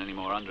involved in any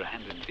more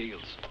underhanded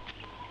deals.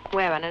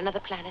 Where, on another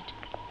planet?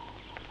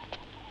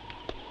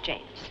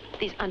 James,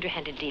 these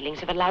underhanded dealings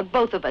have allowed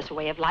both of us a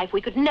way of life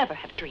we could never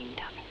have dreamed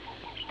of.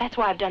 That's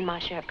why I've done my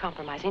share of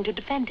compromising to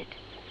defend it.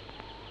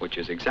 Which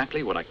is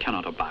exactly what I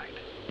cannot abide.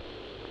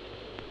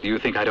 Do you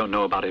think I don't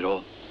know about it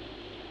all?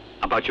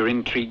 About your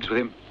intrigues with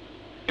him?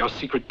 Your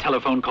secret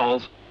telephone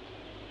calls?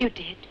 You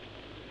did.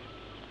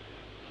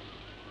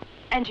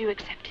 And you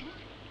accepted it?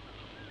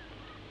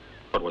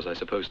 What was I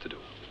supposed to do?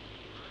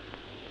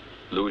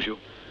 Lose you?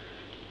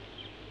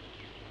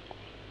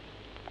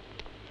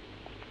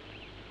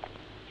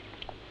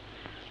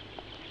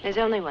 There's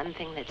only one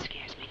thing that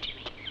scares me,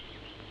 Jimmy.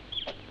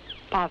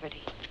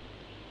 Poverty.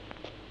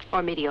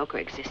 Or mediocre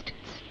existence.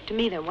 To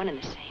me, they're one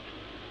and the same.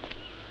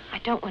 I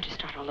don't want to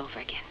start all over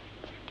again.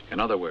 In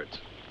other words,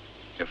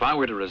 if I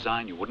were to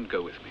resign, you wouldn't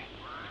go with me.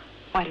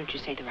 Why don't you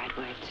say the right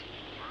words?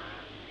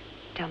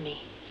 Tell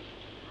me,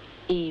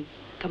 Eve,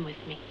 come with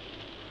me.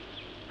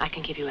 I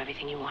can give you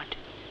everything you want.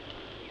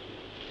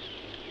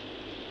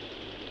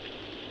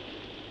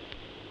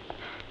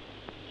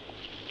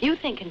 You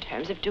think in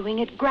terms of doing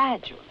it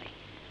gradually,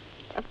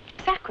 of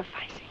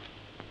sacrificing.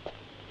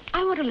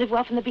 I want to live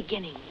well from the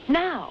beginning,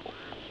 now.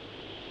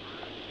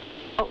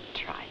 Oh,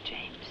 try,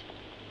 James.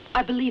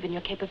 I believe in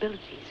your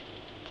capabilities.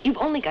 You've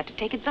only got to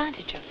take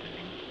advantage of them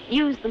and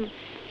use them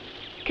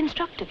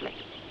constructively.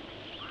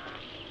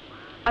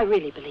 I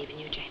really believe in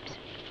you, James.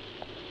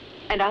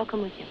 And I'll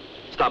come with you.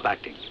 Stop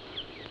acting.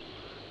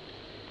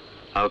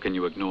 How can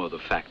you ignore the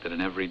fact that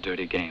in every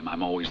dirty game,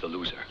 I'm always the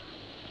loser?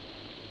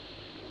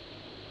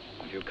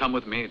 If you come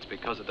with me, it's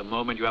because at the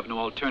moment you have no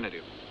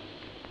alternative.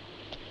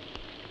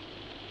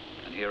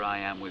 And here I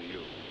am with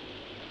you,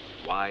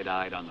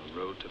 wide-eyed on the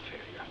road to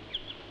failure.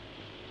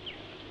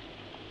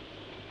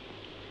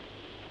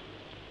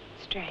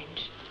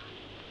 Strange.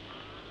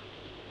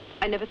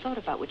 I never thought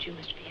about what you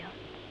must feel.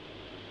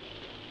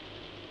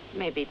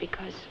 Maybe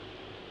because,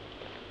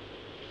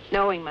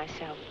 knowing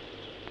myself,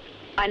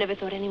 I never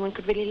thought anyone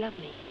could really love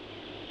me.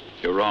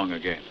 You're wrong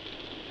again.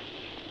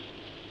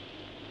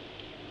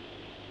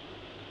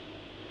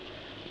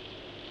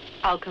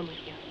 I'll come with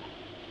you.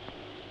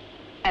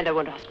 And I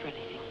won't ask for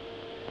anything.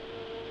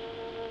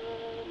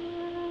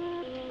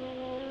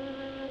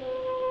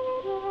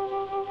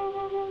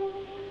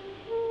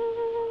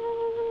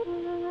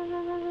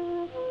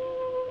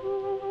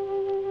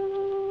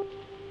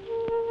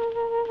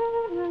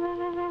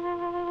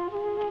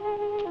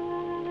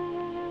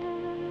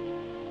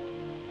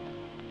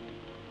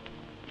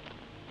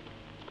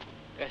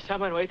 There's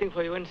someone waiting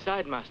for you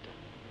inside, Master.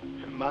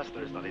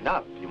 Master is not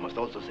enough. You must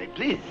also say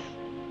please.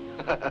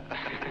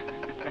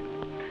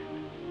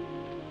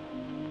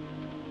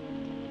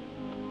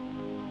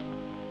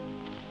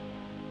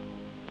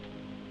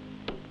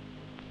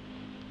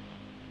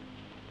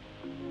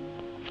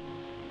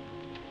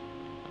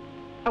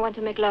 I want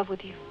to make love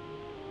with you.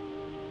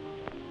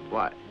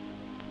 Why?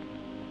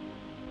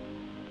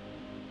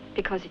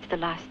 Because it's the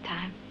last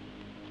time.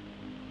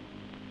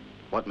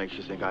 What makes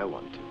you think I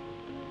want to?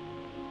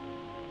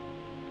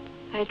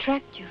 I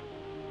attract you.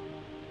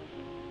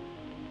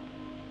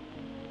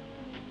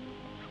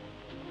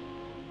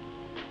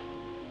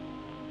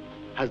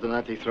 Has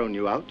Donati thrown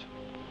you out?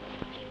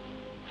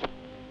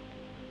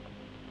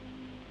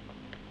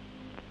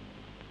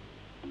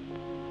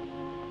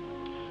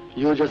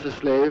 You're just a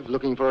slave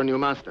looking for a new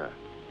master.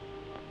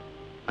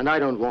 And I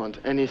don't want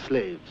any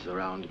slaves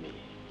around me.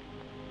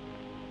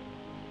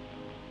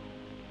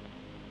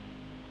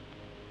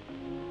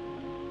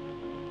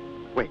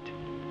 Wait.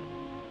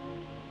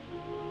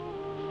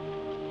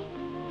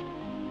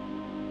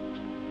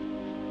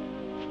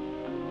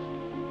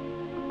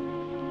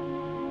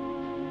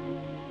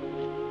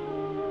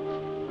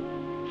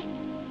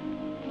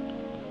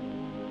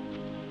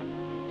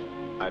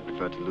 I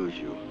prefer to lose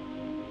you,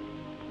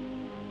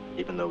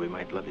 even though we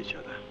might love each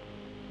other.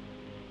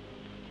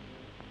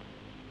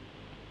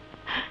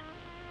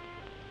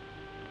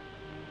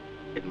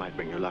 It might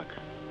bring you luck.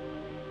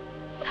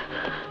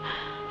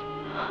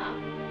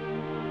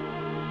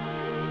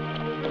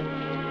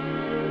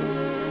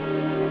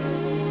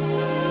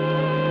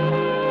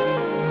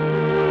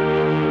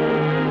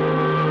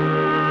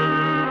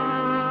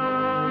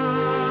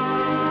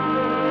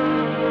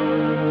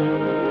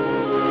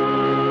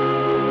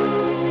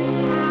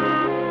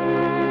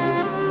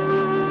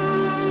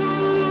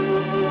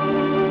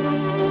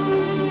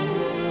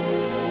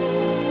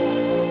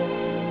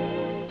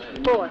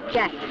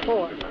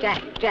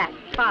 Jack, Jack,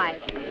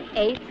 5,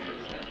 8,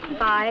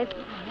 5,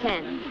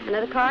 10.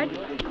 Another card?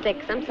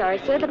 6. I'm sorry,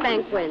 sir, the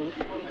bank wins.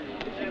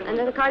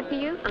 Another card for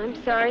you? I'm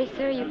sorry,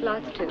 sir, you've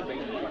lost 2.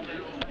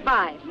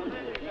 5,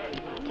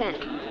 10.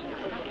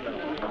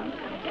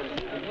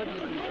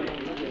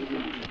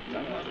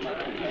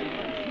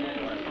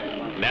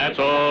 That's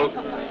all.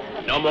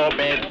 No more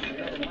bets.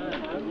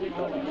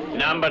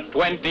 Number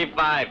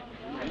 25.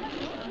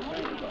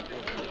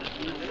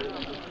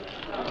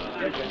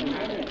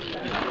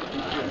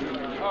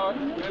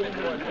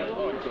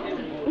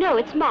 No,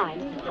 it's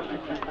mine.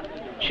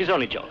 She's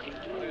only joking.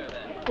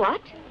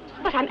 What?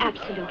 But I'm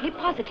absolutely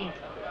positive.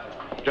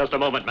 Just a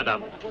moment,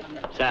 madame.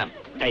 Sam,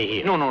 pay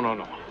here.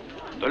 No.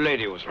 The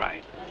lady was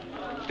right.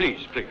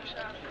 Please.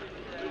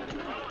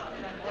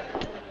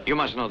 You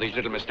must know these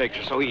little mistakes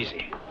are so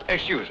easy.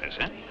 Excuse us,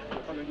 eh?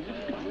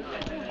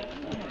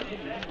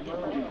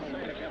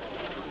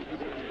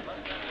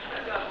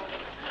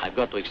 I've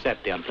got to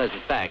accept the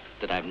unpleasant fact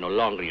that I'm no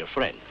longer your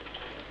friend.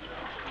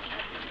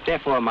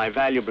 Therefore, my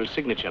valuable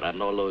signature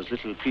on all those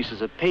little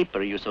pieces of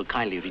paper you so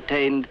kindly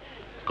retained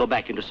go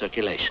back into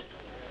circulation.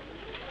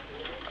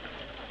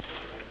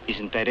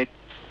 Isn't that it?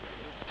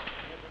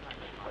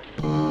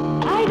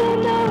 I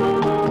don't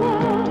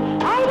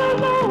know, I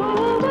don't know,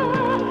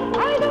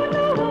 I don't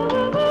know,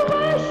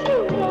 where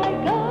should I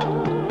go?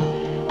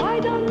 I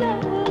don't know,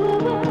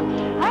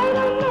 I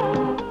don't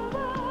know,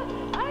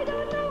 I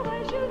don't know,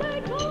 where should I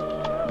go?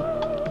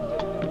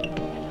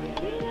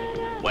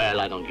 Well,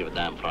 I don't give a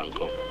damn,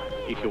 Franco.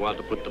 If you want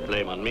to put the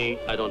blame on me,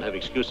 I don't have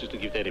excuses to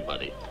give to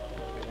anybody.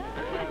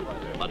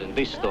 But in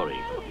this story,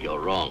 you're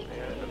wrong.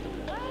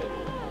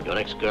 Your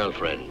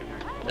ex-girlfriend,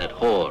 that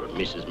whore,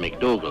 Mrs.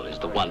 McDougal, is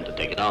the one to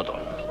take it out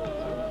on.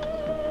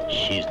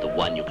 She's the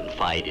one you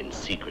confide in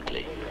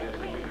secretly.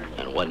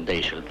 And one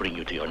day she'll bring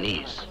you to your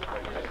knees.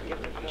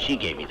 She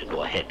gave me the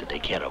go-ahead to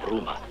take care of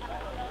Ruma.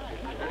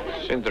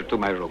 Send her to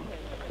my room.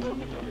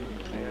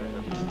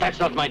 That's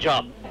not my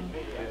job.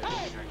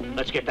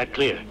 Let's get that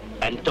clear.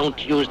 And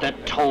don't use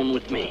that tone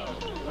with me.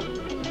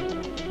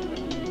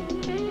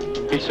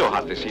 It's so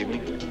hot this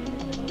evening.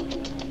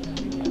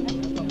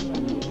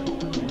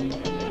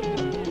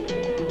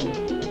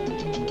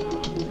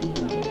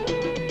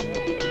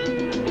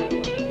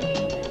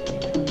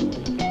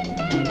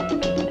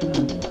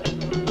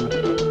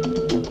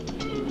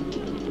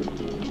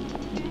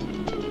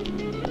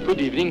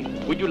 Good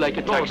evening. Would you like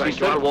a taxi, Thank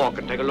you. I'll walk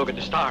and take a look at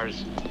the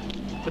stars.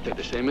 But they're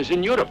the same as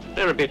in Europe.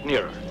 They're a bit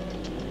nearer.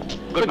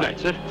 Good night,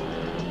 sir.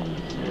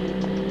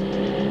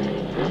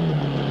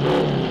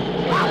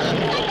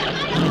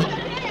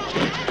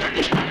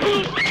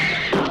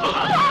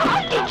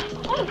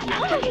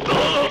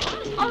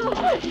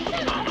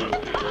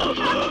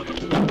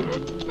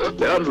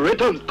 The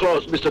unwritten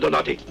clause, Mr.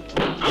 Donati.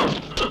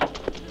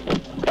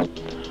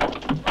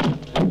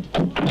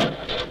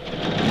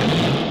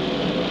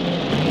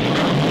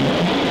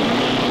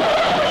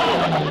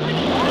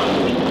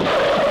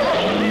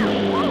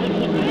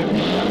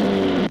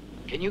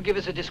 Can you give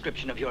us a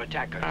description of your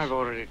attackers? I've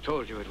already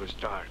told you it was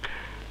dark.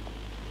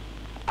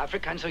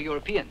 Africans or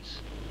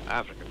Europeans?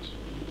 Africans.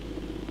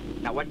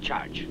 Now, what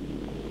charge?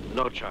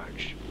 No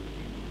charge.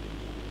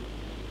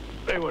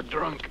 They were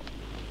drunk.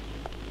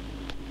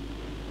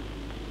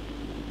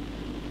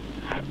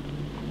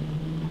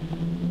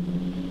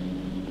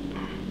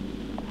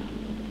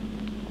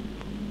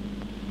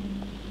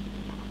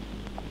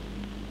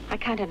 I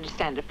can't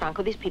understand it,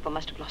 Franco. These people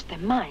must have lost their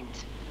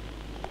minds.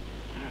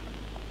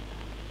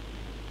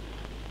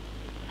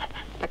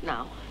 But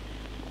now,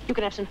 you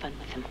can have some fun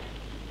with them.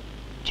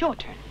 It's your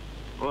turn.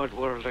 What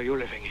world are you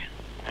living in,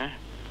 huh?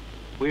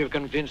 We have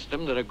convinced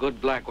them that a good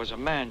black was a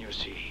man, you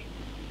see.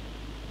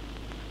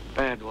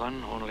 Bad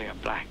one, only a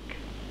black.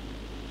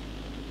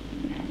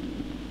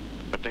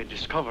 But they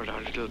discovered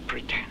our little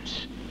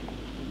pretense.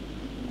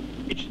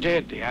 It's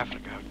dead, the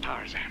Africa of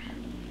Tarzan.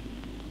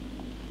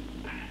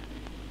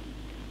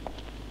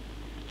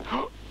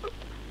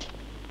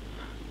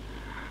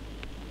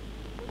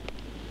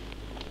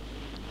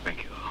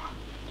 Thank you.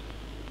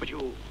 But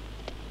you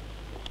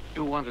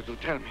wanted to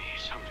tell me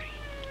something.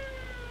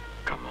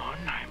 Come on,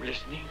 I'm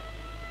listening.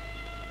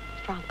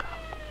 Franco.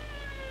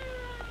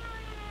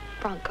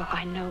 Franco,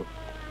 I know.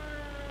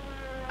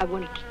 I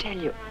wanted to tell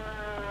you.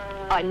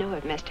 I know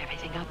I've messed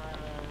everything up,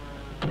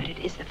 but it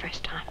is the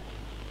first time.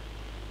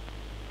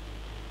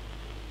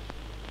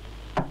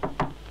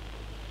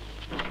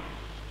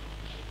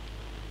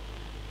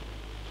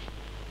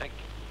 Thank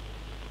you.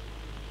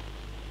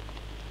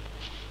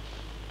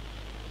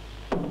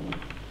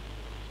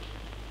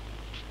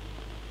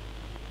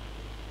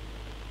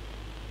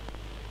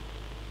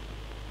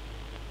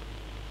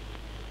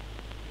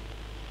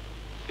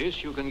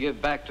 This you can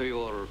give back to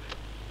your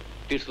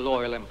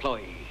disloyal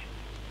employee.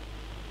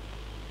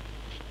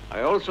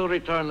 I also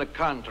return the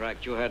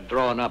contract you had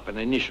drawn up and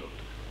initialed.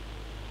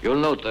 You'll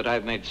note that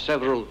I've made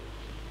several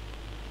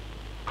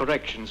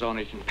corrections on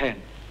it in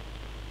pen.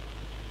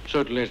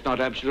 Certainly it's not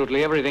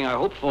absolutely everything I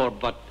hoped for,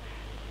 but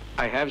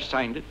I have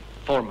signed it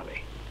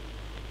formally.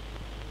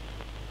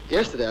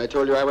 Yesterday I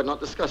told you I would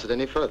not discuss it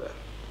any further.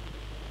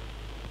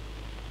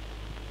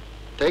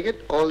 Take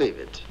it or leave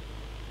it.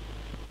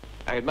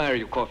 I admire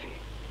you, Coffee.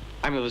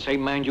 I'm of the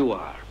same mind you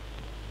are.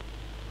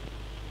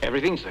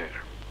 Everything's there.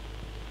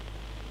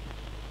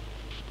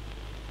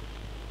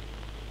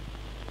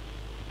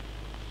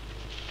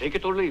 Take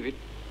it or leave it.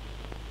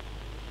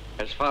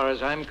 As far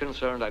as I'm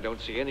concerned, I don't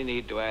see any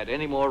need to add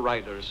any more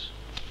riders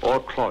or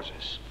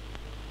clauses.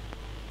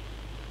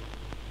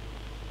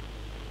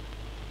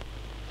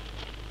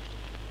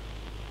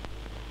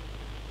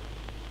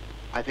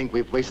 I think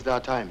we've wasted our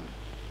time.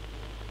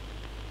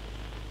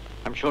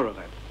 I'm sure of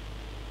that.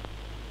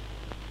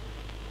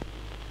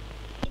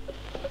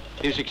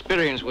 His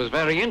experience was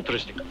very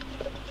interesting,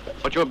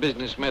 but your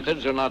business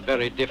methods are not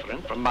very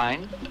different from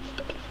mine.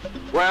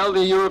 Well,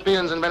 the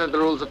Europeans invented the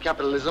rules of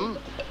capitalism.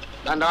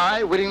 And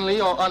I, wittingly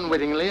or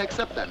unwittingly,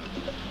 accept them.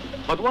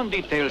 But one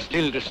detail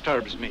still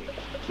disturbs me.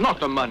 Not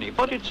the money,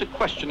 but it's a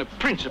question of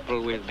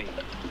principle with me.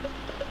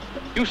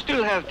 You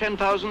still have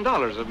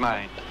 $10,000 of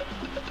mine.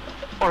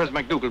 Or has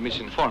McDougal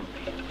misinformed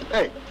me?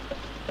 Hey,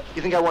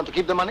 you think I want to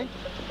keep the money?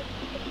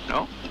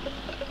 No.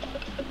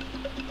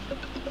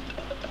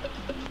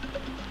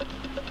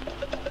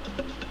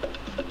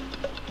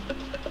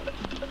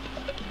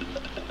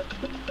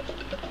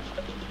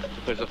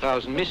 There's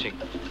 $1,000 missing.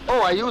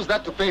 Oh, I used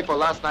that to pay for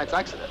last night's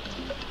accident.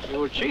 You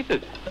were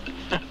cheated.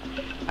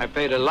 I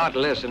paid a lot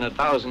less than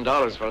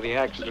 $1,000 for the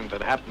accident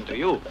that happened to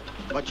you.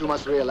 But you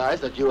must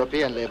realize that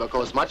European labor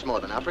costs much more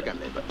than African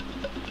labor.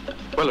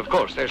 Well, of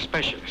course, they're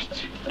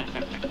specialists.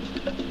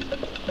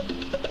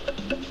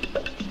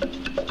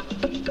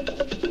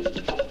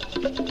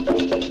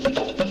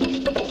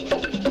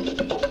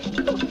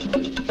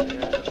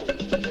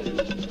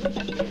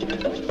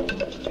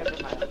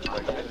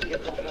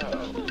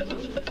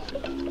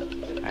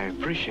 I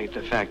appreciate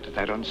the fact that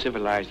that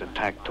uncivilized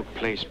attack took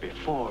place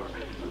before,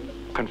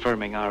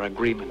 confirming our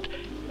agreement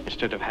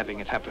instead of having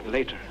it happen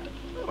later.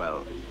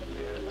 Well,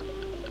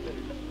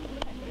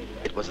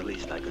 it was the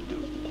least I could do.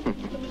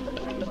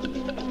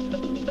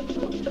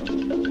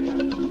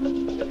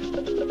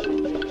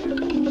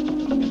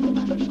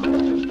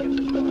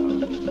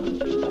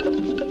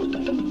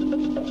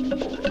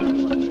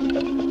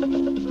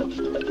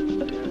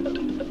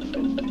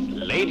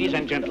 Ladies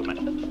and gentlemen,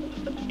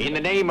 in the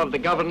name of the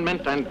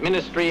government and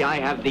ministry I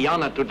have the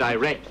honor to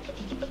direct,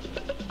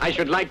 I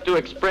should like to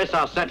express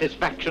our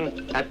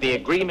satisfaction at the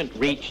agreement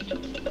reached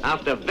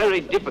after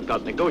very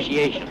difficult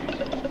negotiations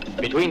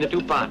between the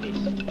two parties.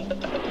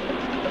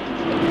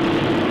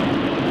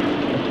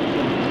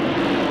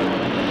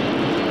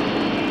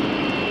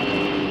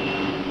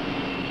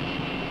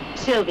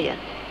 Sylvia,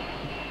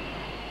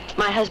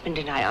 my husband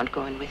and I aren't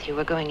going with you.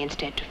 We're going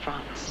instead to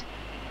France.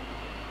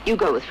 You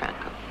go with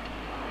Franco.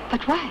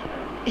 But why?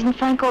 Isn't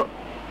Franco...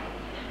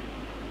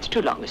 It's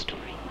too long a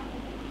story.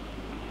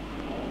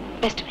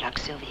 Best of luck,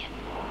 Sylvia.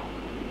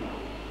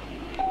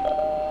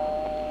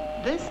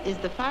 This is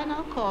the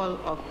final call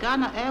of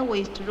Ghana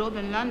Airways to Rome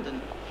and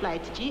London.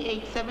 Flight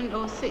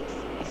G8706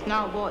 is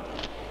now boarding.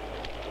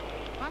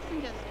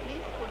 Passengers,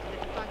 please go to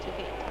the departure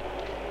gate.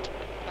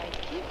 Flight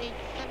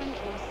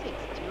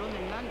G8706 to Rome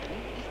and London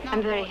is now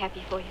I'm very boarding.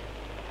 happy for you.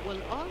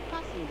 Will all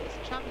passengers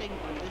traveling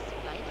on this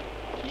flight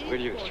please Will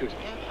you board excuse the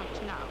me?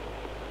 aircraft now?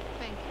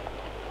 Thank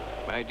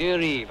you. My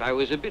dear Eve, I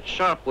was a bit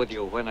sharp with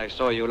you when I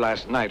saw you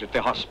last night at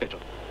the hospital.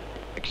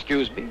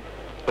 Excuse me,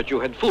 but you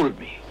had fooled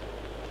me.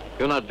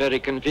 You're not very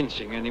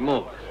convincing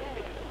anymore.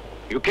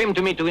 You came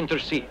to me to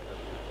intercede,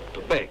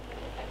 to beg.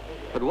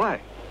 But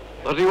why?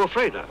 What are you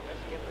afraid of?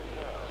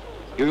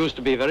 You used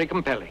to be very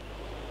compelling.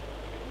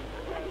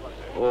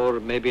 Or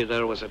maybe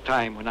there was a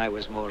time when I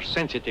was more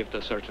sensitive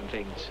to certain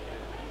things.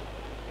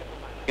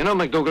 You know,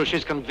 McDougal,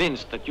 she's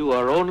convinced that you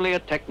are only a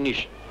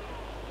technician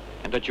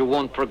and that you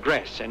won't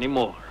progress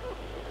anymore.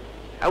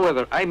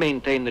 However, I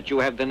maintain that you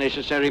have the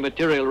necessary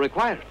material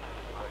required.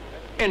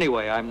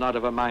 Anyway, I'm not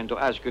of a mind to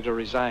ask you to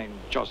resign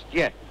just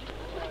yet.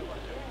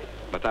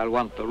 But I'll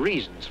want the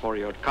reasons for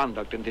your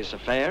conduct in this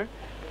affair,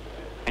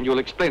 and you'll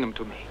explain them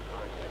to me.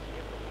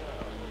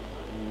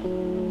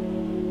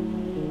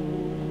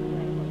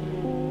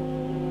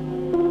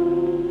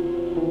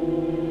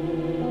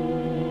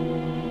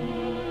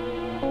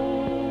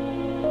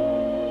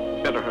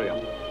 Better hurry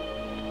up.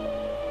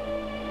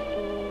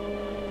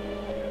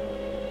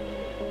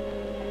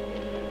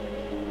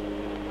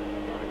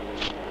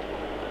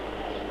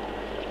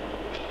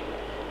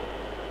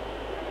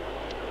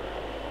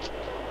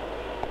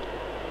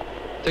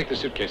 Take the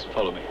suitcase and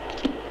follow me.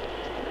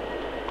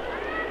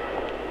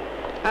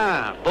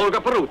 Ah,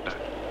 Polga Peruta.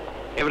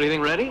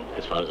 Everything ready?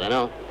 As far as I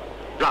know.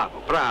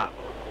 Bravo, bravo.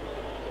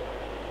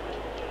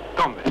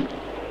 Come then.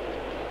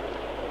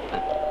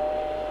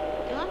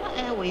 Ghana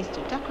Airways to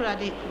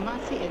Takoradi,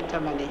 Kumasi and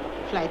Tamale.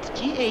 Flight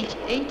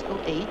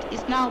GH808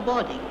 is now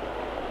boarding.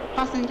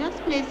 Passengers,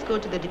 please go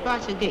to the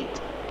departure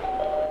gate.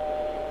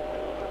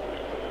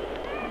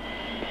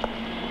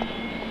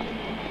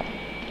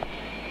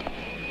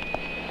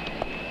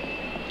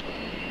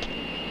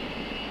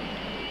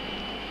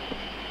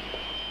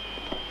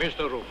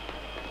 Mr. Room.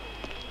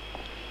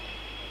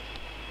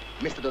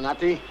 Mr.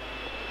 Donati?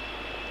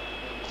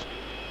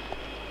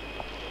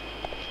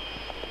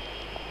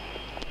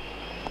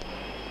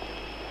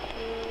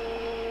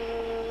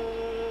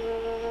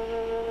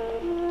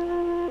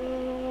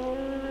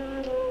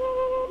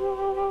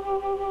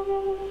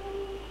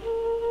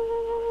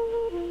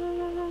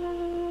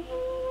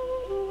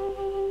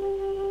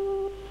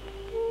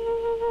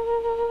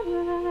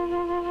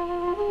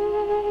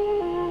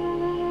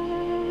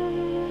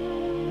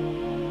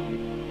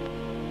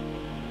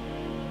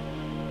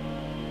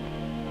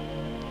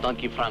 Don't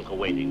keep Franco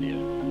waiting, dear.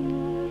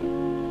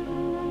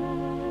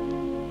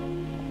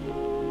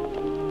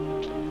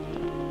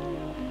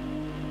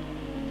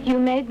 You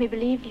made me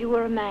believe you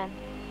were a man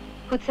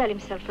who'd sell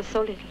himself for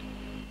so little.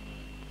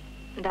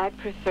 And I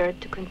preferred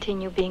to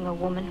continue being a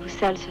woman who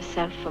sells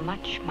herself for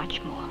much,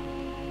 much more.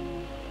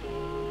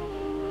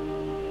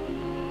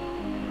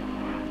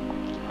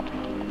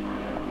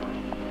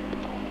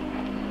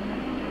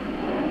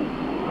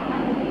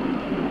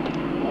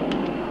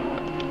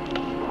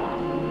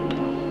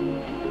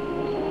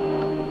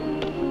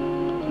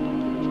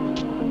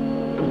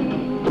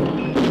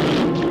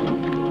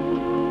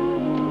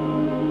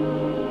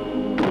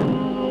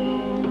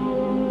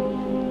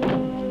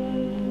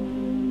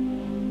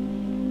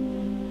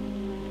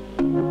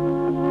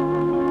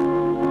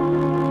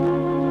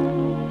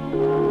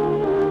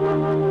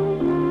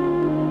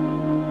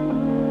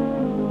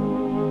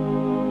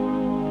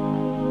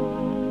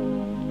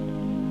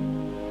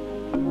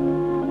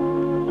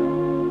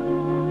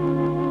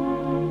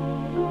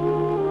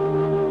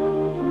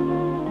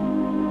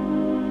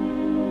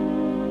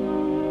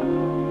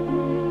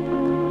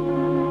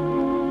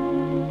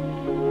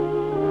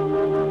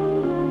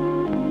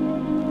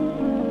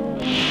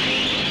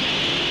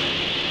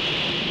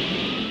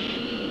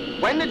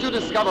 did you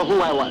discover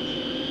who I was?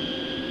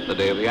 The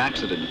day of the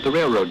accident at the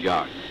railroad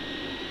yard.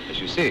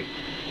 As you see,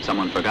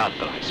 someone forgot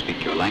that I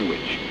speak your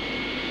language.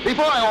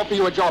 Before I offer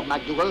you a job,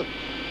 MacDougall,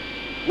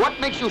 what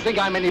makes you think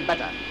I'm any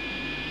better?